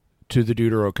allude to the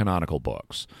Deuterocanonical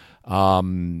books.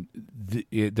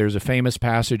 There's a famous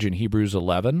passage in Hebrews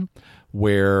 11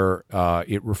 where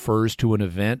it refers to an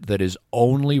event that is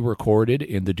only recorded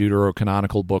in the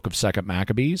deuterocanonical book of 2nd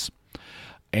Maccabees.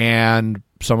 And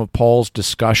some of Paul's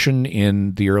discussion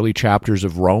in the early chapters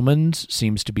of Romans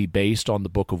seems to be based on the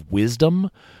book of Wisdom,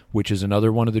 which is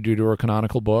another one of the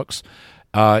deuterocanonical books.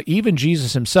 Even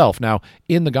Jesus himself. Now,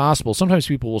 in the gospel, sometimes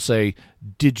people will say,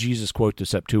 did Jesus quote the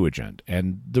Septuagint?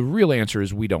 And the real answer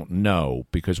is we don't know,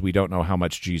 because we don't know how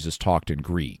much Jesus talked in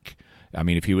Greek. I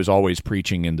mean, if he was always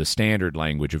preaching in the standard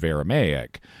language of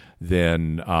Aramaic,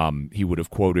 then he would have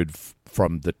quoted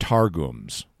from the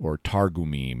Targums or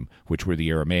Targumim, which were the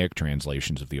Aramaic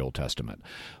translations of the Old Testament.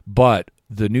 But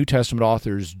the New Testament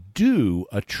authors do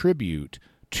attribute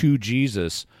to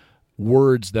Jesus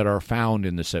words that are found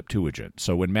in the Septuagint.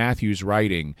 So when Matthew's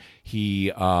writing,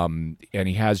 he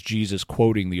has Jesus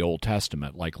quoting the Old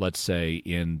Testament, like let's say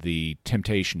in the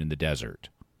temptation in the desert.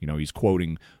 He's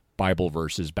quoting Bible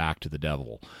verses back to the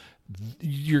devil.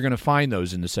 You're going to find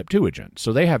those in the Septuagint.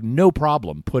 So they have no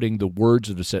problem putting the words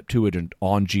of the Septuagint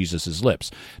on Jesus'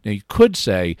 lips. Now you could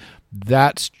say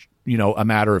that's a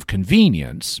matter of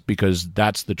convenience, because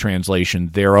that's the translation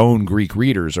their own Greek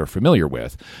readers are familiar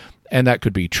with. And that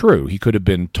could be true. He could have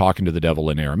been talking to the devil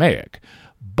in Aramaic.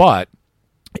 But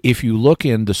if you look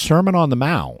in the Sermon on the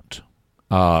Mount,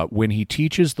 when he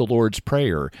teaches the Lord's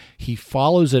Prayer, he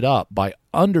follows it up by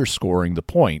underscoring the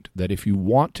point that if you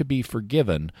want to be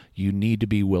forgiven, you need to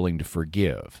be willing to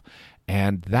forgive.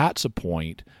 And that's a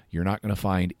point you're not going to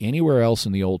find anywhere else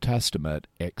in the Old Testament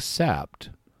except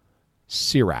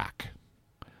Sirach.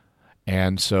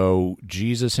 And so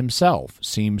Jesus himself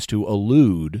seems to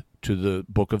allude to the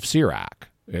book of Sirach.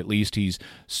 At least he's,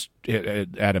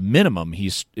 at a minimum,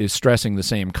 is stressing the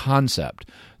same concept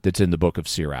that's in the book of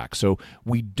Sirach. So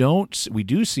we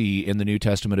do see in the New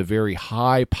Testament a very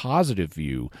high positive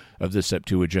view of the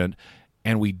Septuagint,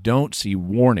 and we don't see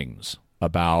warnings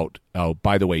about, oh,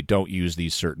 by the way, don't use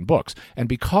these certain books. And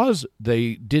because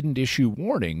they didn't issue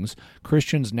warnings,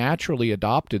 Christians naturally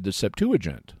adopted the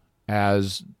Septuagint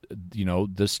as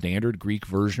the standard Greek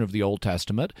version of the Old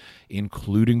Testament,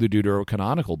 including the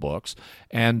deuterocanonical books,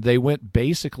 and they went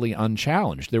basically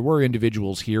unchallenged. There were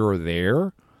individuals here or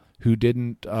there who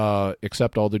didn't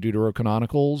accept all the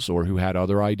deuterocanonicals or who had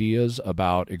other ideas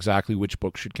about exactly which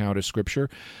book should count as Scripture,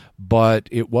 but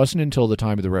it wasn't until the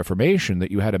time of the Reformation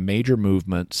that you had a major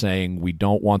movement saying we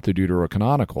don't want the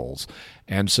deuterocanonicals.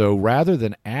 And so rather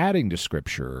than adding to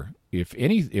Scripture, if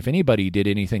anybody did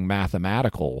anything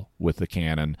mathematical with the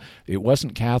canon, it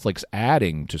wasn't Catholics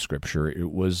adding to Scripture,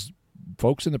 it was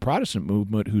folks in the Protestant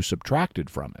movement who subtracted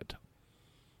from it.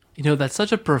 That's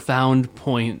such a profound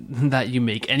point that you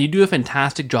make, and you do a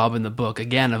fantastic job in the book,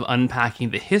 again, of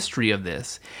unpacking the history of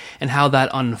this and how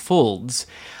that unfolds.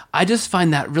 I just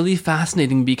find that really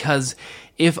fascinating, because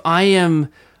for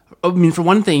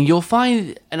one thing, you'll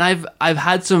find, and I've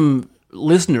had some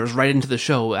listeners write into the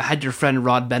show. I had your friend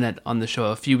Rod Bennett on the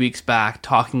show a few weeks back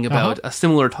talking about a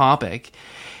similar topic,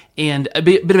 and a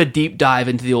bit of a deep dive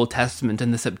into the Old Testament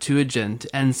and the Septuagint.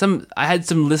 And I had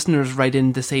some listeners write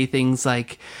in to say things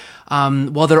like,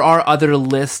 well, there are other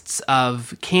lists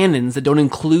of canons that don't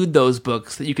include those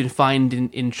books that you can find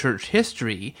in church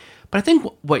history. But I think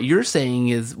what you're saying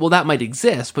is, well, that might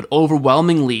exist, but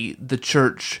overwhelmingly the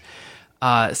church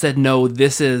said, no,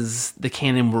 this is the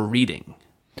canon we're reading.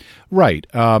 Right.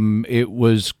 It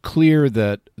was clear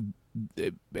that,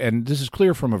 and this is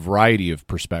clear from a variety of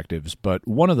perspectives, but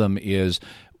one of them is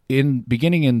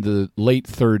beginning in the late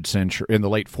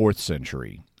 4th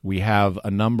century, we have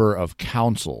a number of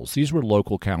councils. These were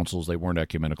local councils. They weren't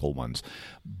ecumenical ones.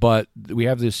 But we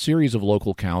have this series of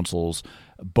local councils,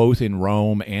 both in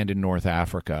Rome and in North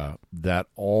Africa, that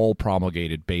all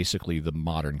promulgated basically the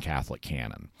modern Catholic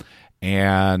canon.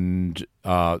 And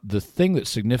the thing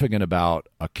that's significant about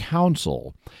a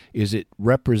council is it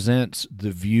represents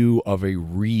the view of a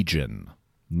region,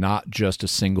 not just a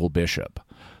single bishop.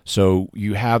 So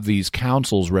you have these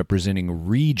councils representing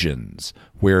regions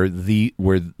where the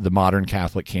modern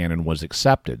Catholic canon was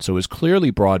accepted. So it's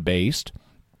clearly broad-based.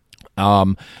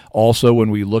 Also, when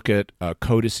we look at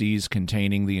codices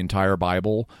containing the entire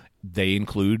Bible, they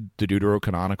include the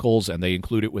deuterocanonicals, and they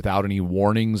include it without any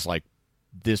warnings like,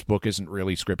 this book isn't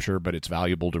really Scripture, but it's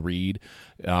valuable to read.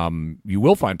 You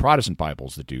will find Protestant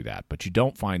Bibles that do that, but you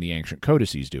don't find the ancient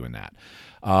codices doing that.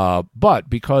 But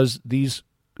because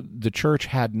the church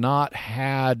had not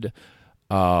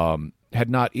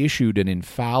issued an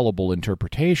infallible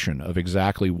interpretation of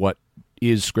exactly what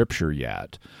is Scripture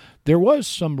yet, there was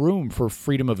some room for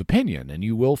freedom of opinion, and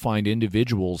you will find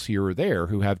individuals here or there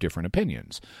who have different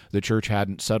opinions. The church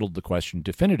hadn't settled the question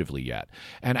definitively yet.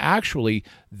 And actually,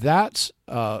 that's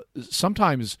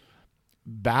sometimes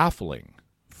baffling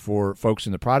for folks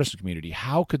in the Protestant community.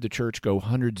 How could the church go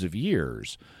hundreds of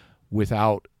years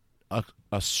without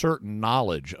a certain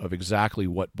knowledge of exactly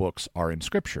what books are in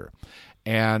Scripture?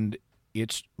 And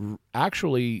it's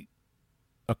actually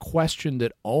a question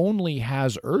that only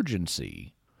has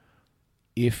urgency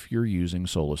if you're using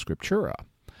sola scriptura.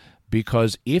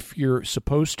 Because if you're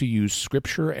supposed to use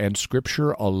Scripture and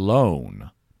Scripture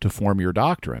alone to form your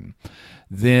doctrine,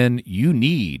 then you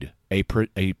need a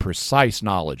precise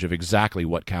knowledge of exactly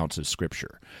what counts as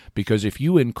Scripture. Because if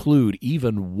you include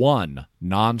even one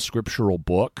non-scriptural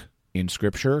book in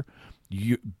Scripture,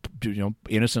 you know,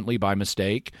 innocently by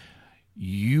mistake,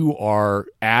 you are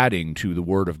adding to the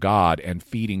Word of God and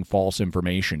feeding false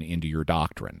information into your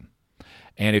doctrine.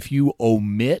 And if you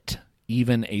omit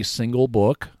even a single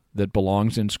book that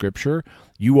belongs in Scripture,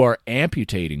 you are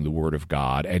amputating the Word of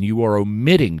God, and you are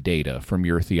omitting data from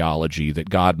your theology that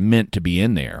God meant to be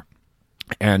in there.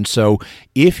 And so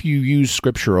if you use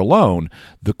Scripture alone,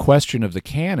 the question of the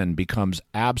canon becomes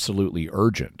absolutely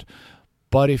urgent.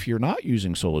 But if you're not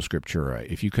using sola scriptura,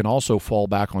 if you can also fall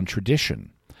back on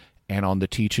tradition and on the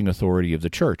teaching authority of the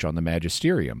church, on the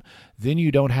magisterium, then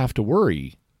you don't have to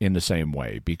worry in the same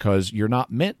way, because you're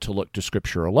not meant to look to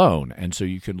Scripture alone, and so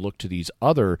you can look to these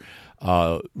other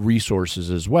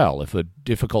resources as well. If a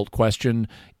difficult question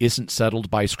isn't settled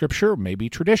by Scripture, maybe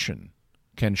tradition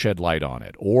can shed light on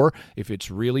it. Or if it's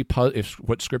really if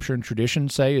what Scripture and tradition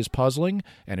say is puzzling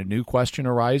and a new question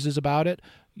arises about it,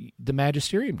 the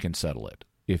magisterium can settle it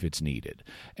if it's needed.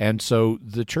 And so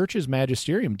the church's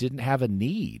magisterium didn't have a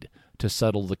need to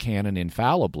settle the canon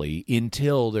infallibly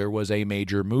until there was a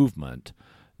major movement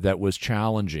that was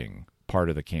challenging part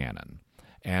of the canon.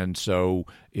 And so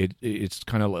it's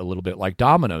kind of a little bit like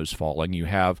dominoes falling. You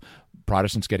have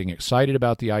Protestants getting excited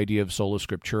about the idea of sola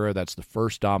scriptura. That's the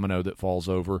first domino that falls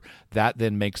over. That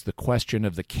then makes the question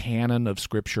of the canon of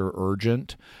Scripture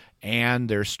urgent, and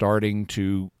they're starting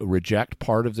to reject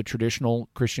part of the traditional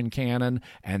Christian canon,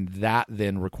 and that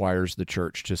then requires the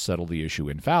church to settle the issue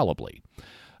infallibly.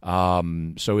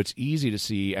 So it's easy to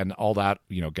see, and all that,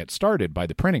 gets started by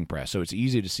the printing press. So it's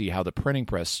easy to see how the printing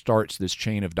press starts this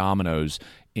chain of dominoes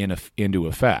into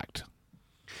effect.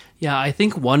 Yeah, I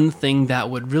think one thing that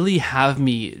would really have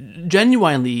me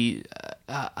genuinely,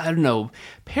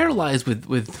 paralyzed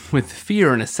with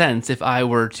fear in a sense if I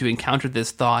were to encounter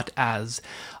this thought as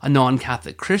a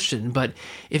non-Catholic Christian. But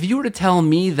if you were to tell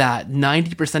me that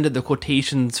 90% of the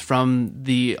quotations from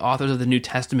the authors of the New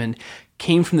Testament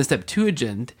came from the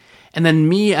Septuagint, and then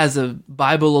me as a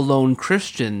Bible-alone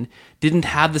Christian didn't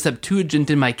have the Septuagint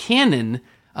in my canon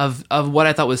of what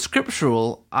I thought was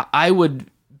scriptural, I would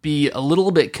be a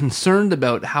little bit concerned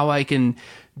about how I can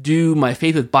do my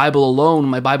faith with Bible alone.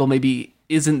 My Bible maybe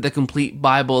isn't the complete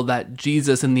Bible that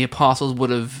Jesus and the apostles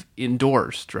would have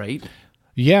endorsed, right?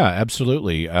 Yeah,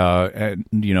 absolutely. And,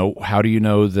 how do you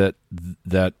know that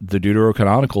the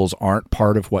Deuterocanonicals aren't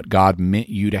part of what God meant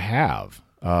you to have,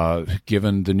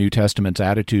 given the New Testament's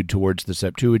attitude towards the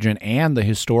Septuagint and the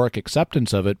historic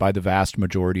acceptance of it by the vast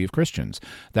majority of Christians?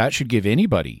 That should give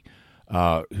anybody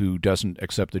who doesn't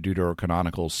accept the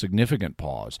Deuterocanonicals significant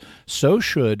pause. So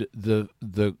should the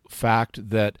fact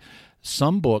that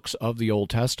some books of the Old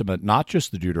Testament, not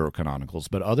just the Deuterocanonicals,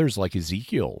 but others like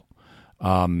Ezekiel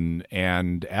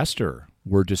and Esther,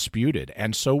 were disputed.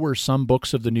 And so were some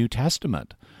books of the New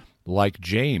Testament, like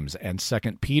James and 2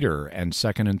 Peter and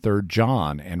 2nd and 3rd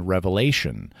John and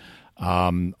Revelation.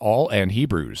 And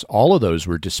Hebrews, all of those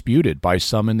were disputed by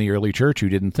some in the early church who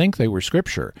didn't think they were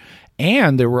Scripture.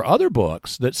 And there were other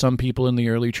books that some people in the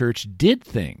early church did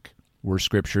think were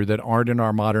Scripture that aren't in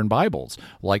our modern Bibles,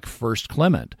 like 1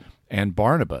 Clement and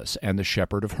Barnabas and the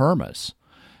Shepherd of Hermas.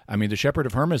 I mean, the Shepherd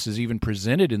of Hermas is even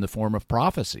presented in the form of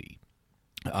prophecy.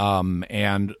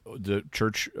 And the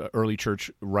early church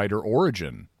writer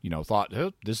Origen, thought,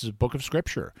 this is a book of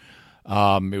Scripture.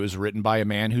 It was written by a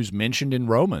man who's mentioned in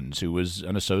Romans, who was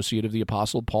an associate of the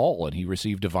Apostle Paul, and he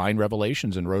received divine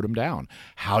revelations and wrote them down.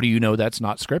 How do you know that's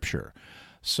not Scripture?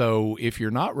 So if you're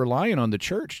not relying on the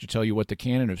church to tell you what the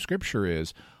canon of Scripture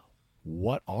is,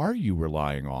 what are you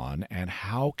relying on, and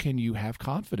how can you have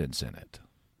confidence in it?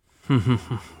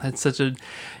 That's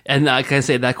and like I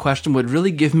say, that question would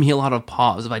really give me a lot of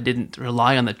pause if I didn't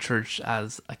rely on the church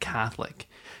as a Catholic.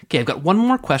 Okay, I've got one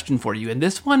more question for you, and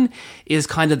this one is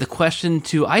kind of the question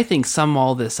to, I think, sum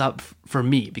all this up for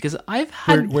me, because I've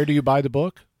had... Where do you buy the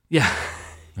book? Yeah.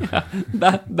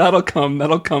 That'll come.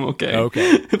 Okay. Okay.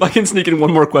 If I can sneak in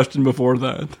one more question before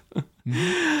that.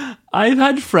 I've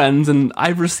had friends and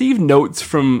I've received notes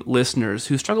from listeners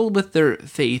who struggled with their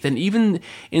faith and even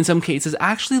in some cases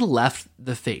actually left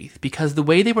the faith because the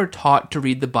way they were taught to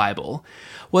read the Bible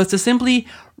was to simply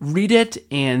read it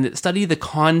and study the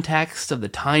context of the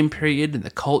time period and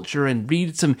the culture and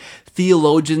read some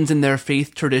theologians in their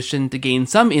faith tradition to gain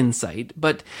some insight,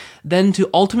 but then to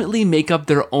ultimately make up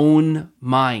their own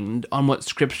mind on what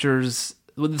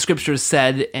the scriptures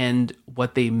said and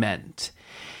what they meant.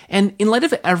 And in light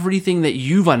of everything that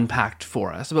you've unpacked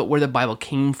for us about where the Bible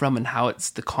came from and how it's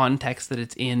the context that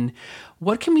it's in,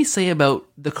 what can we say about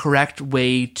the correct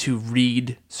way to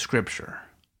read Scripture?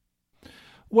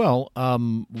 Well,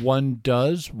 one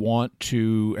does want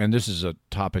to, and this is a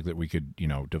topic that we could,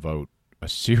 devote a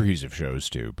series of shows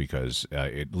to because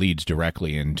it leads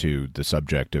directly into the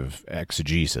subject of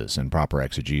exegesis and proper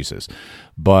exegesis.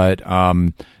 But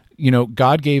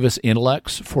God gave us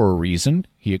intellects for a reason.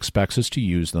 He expects us to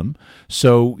use them.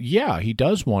 So, yeah, he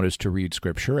does want us to read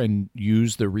Scripture and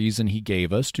use the reason he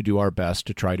gave us to do our best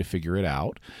to try to figure it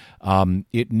out.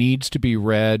 It needs to be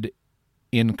read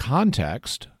in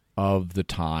context of the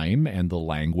time and the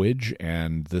language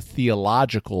and the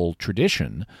theological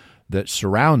tradition that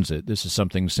surrounds it. This is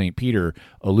something St. Peter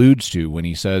alludes to when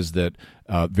he says that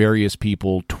various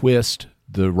people twist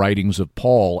the writings of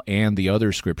Paul and the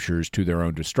other scriptures to their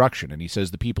own destruction. And he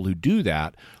says the people who do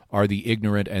that are the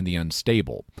ignorant and the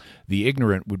unstable. The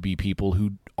ignorant would be people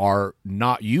who are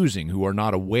not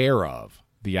aware of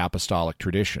the apostolic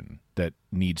tradition that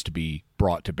needs to be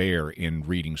brought to bear in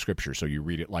reading Scripture, so you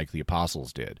read it like the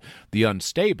apostles did. The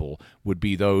unstable would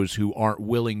be those who aren't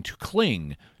willing to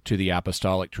cling to the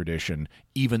apostolic tradition,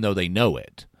 even though they know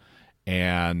it.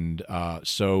 And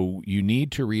so you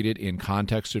need to read it in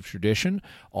context of tradition.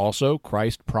 Also,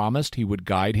 Christ promised he would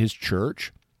guide his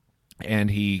church,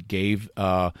 and he gave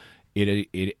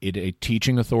it a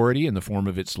teaching authority in the form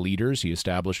of its leaders. He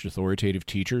established authoritative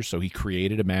teachers, so he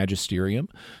created a magisterium.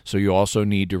 So you also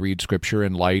need to read Scripture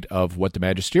in light of what the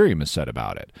magisterium has said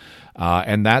about it.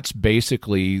 And that's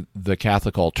basically the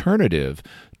Catholic alternative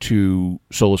to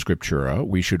sola scriptura.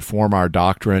 We should form our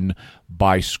doctrine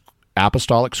by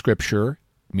apostolic Scripture,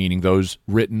 meaning those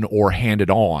written or handed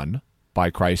on by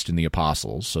Christ and the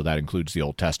apostles, so that includes the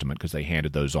Old Testament because they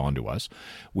handed those on to us.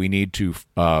 We need to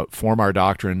form our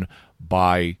doctrine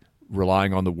by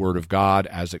relying on the Word of God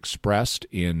as expressed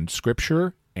in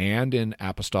Scripture and in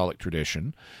apostolic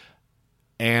tradition,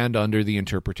 and under the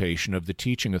interpretation of the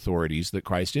teaching authorities that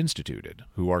Christ instituted,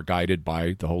 who are guided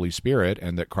by the Holy Spirit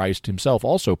and that Christ himself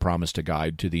also promised to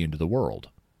guide to the end of the world.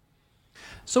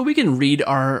 So we can read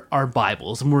our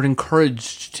Bibles, and we're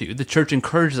encouraged to. The church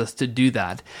encourages us to do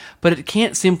that. But it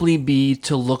can't simply be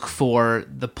to look for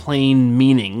the plain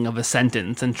meaning of a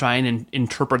sentence and try and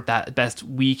interpret that best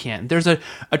we can. There's a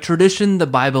tradition the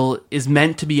Bible is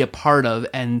meant to be a part of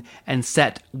and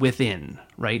set within,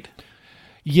 right?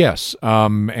 Yes,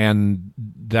 and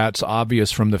that's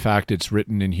obvious from the fact it's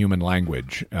written in human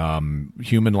language.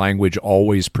 Human language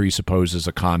always presupposes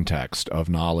a context of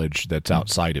knowledge that's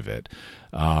outside of it.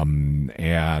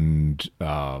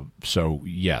 So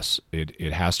yes,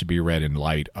 it has to be read in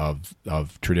light of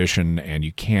tradition, and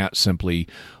you can't simply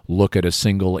look at a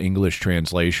single English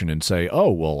translation and say,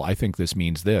 oh, well, I think this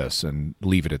means this, and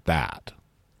leave it at that.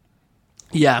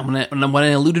 Yeah, when I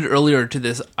alluded earlier to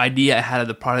this idea I had of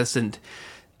the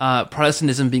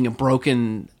Protestantism being a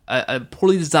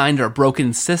poorly designed or a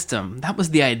broken system, that was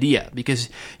the idea, because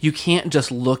you can't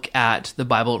just look at the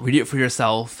Bible, read it for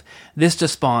yourself. This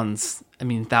just spawns,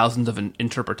 thousands of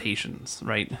interpretations,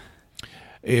 right?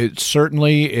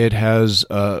 It has,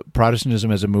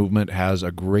 Protestantism as a movement has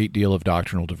a great deal of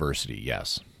doctrinal diversity,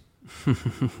 yes.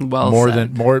 Well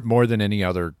said. More than any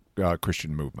other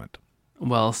Christian movement.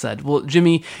 Well said. Well,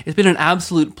 Jimmy, it's been an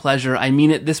absolute pleasure. I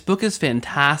mean it. This book is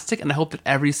fantastic, and I hope that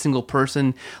every single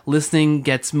person listening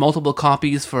gets multiple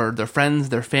copies for their friends,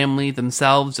 their family,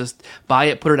 themselves. Just buy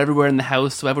it, put it everywhere in the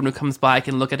house so everyone who comes by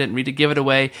can look at it and read it, give it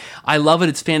away. I love it.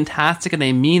 It's fantastic, and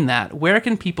I mean that. Where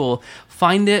can people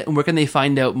find it, and where can they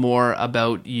find out more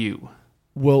about you?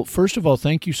 Well, first of all,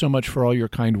 thank you so much for all your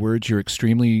kind words. You're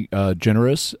extremely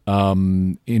generous.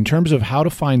 In terms of how to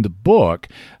find the book,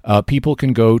 people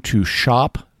can go to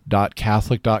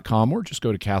shop.catholic.com or just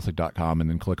go to catholic.com and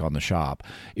then click on the shop.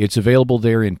 It's available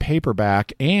there in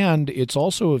paperback, and it's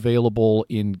also available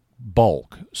in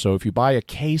bulk. So if you buy a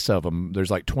case of them,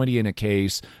 there's like 20 in a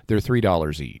case. They're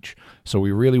 $3 each. So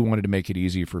we really wanted to make it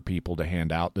easy for people to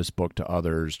hand out this book to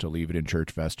others, to leave it in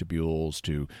church vestibules,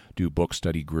 to do book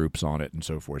study groups on it, and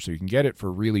so forth. So you can get it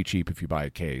for really cheap if you buy a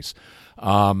case.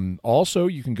 Also,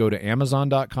 you can go to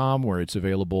Amazon.com, where it's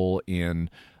available in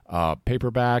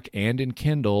paperback and in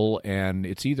Kindle, and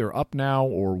it's either up now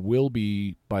or will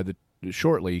be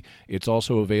shortly. It's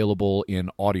also available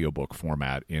in audiobook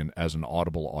format as an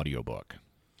Audible audiobook.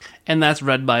 And that's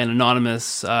read by an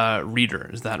anonymous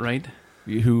reader, is that right?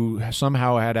 Who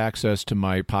somehow had access to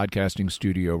my podcasting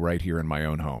studio right here in my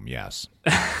own home, yes.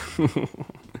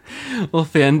 Well,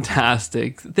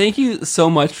 fantastic. Thank you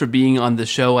so much for being on the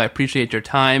show. I appreciate your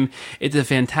time. It's a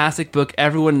fantastic book.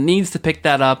 Everyone needs to pick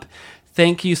that up.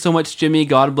 Thank you so much, Jimmy.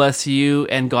 God bless you,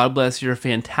 and God bless your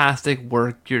fantastic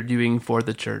work you're doing for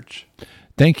the church.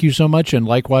 Thank you so much, and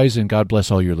likewise, and God bless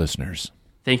all your listeners.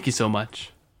 Thank you so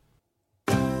much.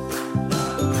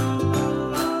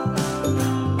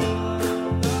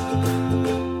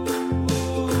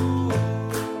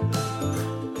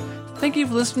 Thank you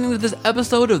for listening to this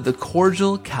episode of The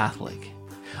Cordial Catholic.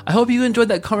 I hope you enjoyed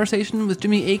that conversation with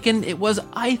Jimmy Akin. It was,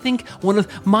 I think, one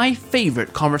of my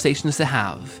favorite conversations to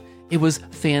have. It was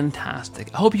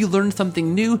fantastic. I hope you learned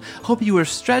something new. I hope you were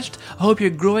stretched. I hope you're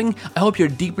growing. I hope you're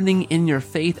deepening in your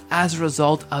faith as a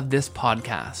result of this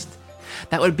podcast.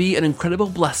 That would be an incredible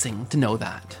blessing to know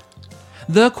that.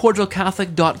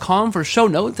 TheCordialCatholic.com for show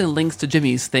notes and links to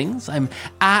Jimmy's things. I'm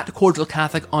at Cordial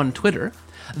Catholic on Twitter,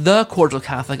 The Cordial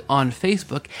Catholic on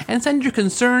Facebook, and send your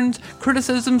concerns,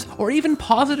 criticisms, or even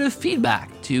positive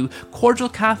feedback to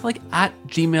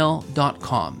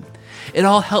cordialcatholic@gmail.com. It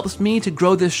all helps me to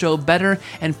grow this show better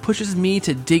and pushes me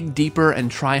to dig deeper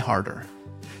and try harder.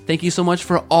 Thank you so much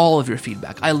for all of your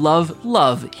feedback. I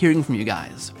love hearing from you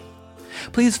guys.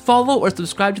 Please follow or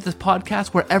subscribe to this podcast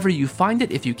wherever you find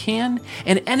it if you can,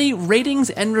 and any ratings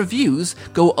and reviews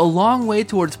go a long way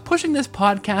towards pushing this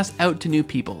podcast out to new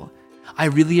people. I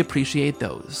really appreciate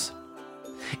those.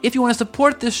 If you want to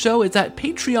support this show, it's at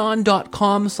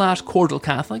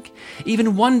patreon.com/cordialcatholic.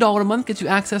 Even $1 a month gets you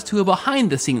access to a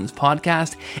behind-the-scenes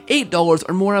podcast. $8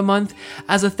 or more a month.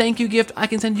 As a thank you gift, I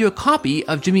can send you a copy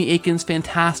of Jimmy Akin's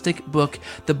fantastic book,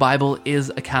 The Bible is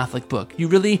a Catholic Book. You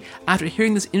really, after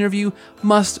hearing this interview,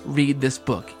 must read this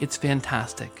book. It's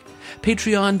fantastic.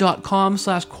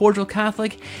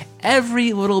 Patreon.com/cordialcatholic.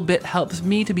 Every little bit helps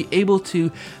me to be able to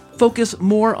focus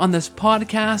more on this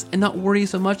podcast and not worry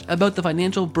so much about the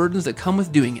financial burdens that come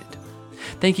with doing it.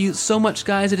 Thank you so much,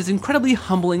 guys. It is incredibly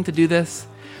humbling to do this.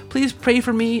 Please pray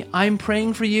for me. I'm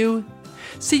praying for you.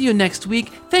 See you next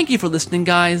week. Thank you for listening,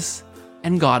 guys,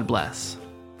 and God bless.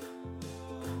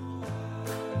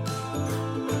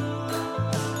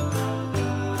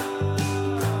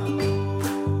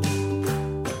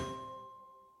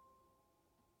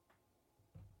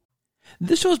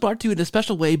 This show is brought to you in a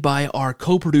special way by our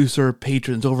co-producer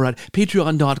patrons over at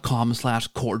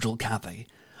patreon.com/cordialcatholic.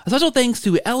 A special thanks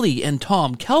to Ellie and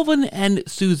Tom, Kelvin and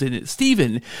Susan,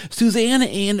 Stephen, Suzanne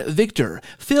and Victor,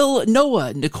 Phil,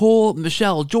 Noah, Nicole,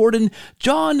 Michelle, Jordan,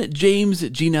 John, James,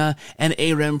 Gina, and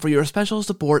Aram for your special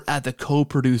support at the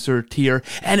co-producer tier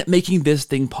and making this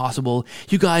thing possible.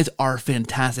 You guys are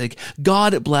fantastic.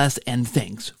 God bless and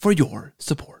thanks for your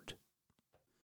support.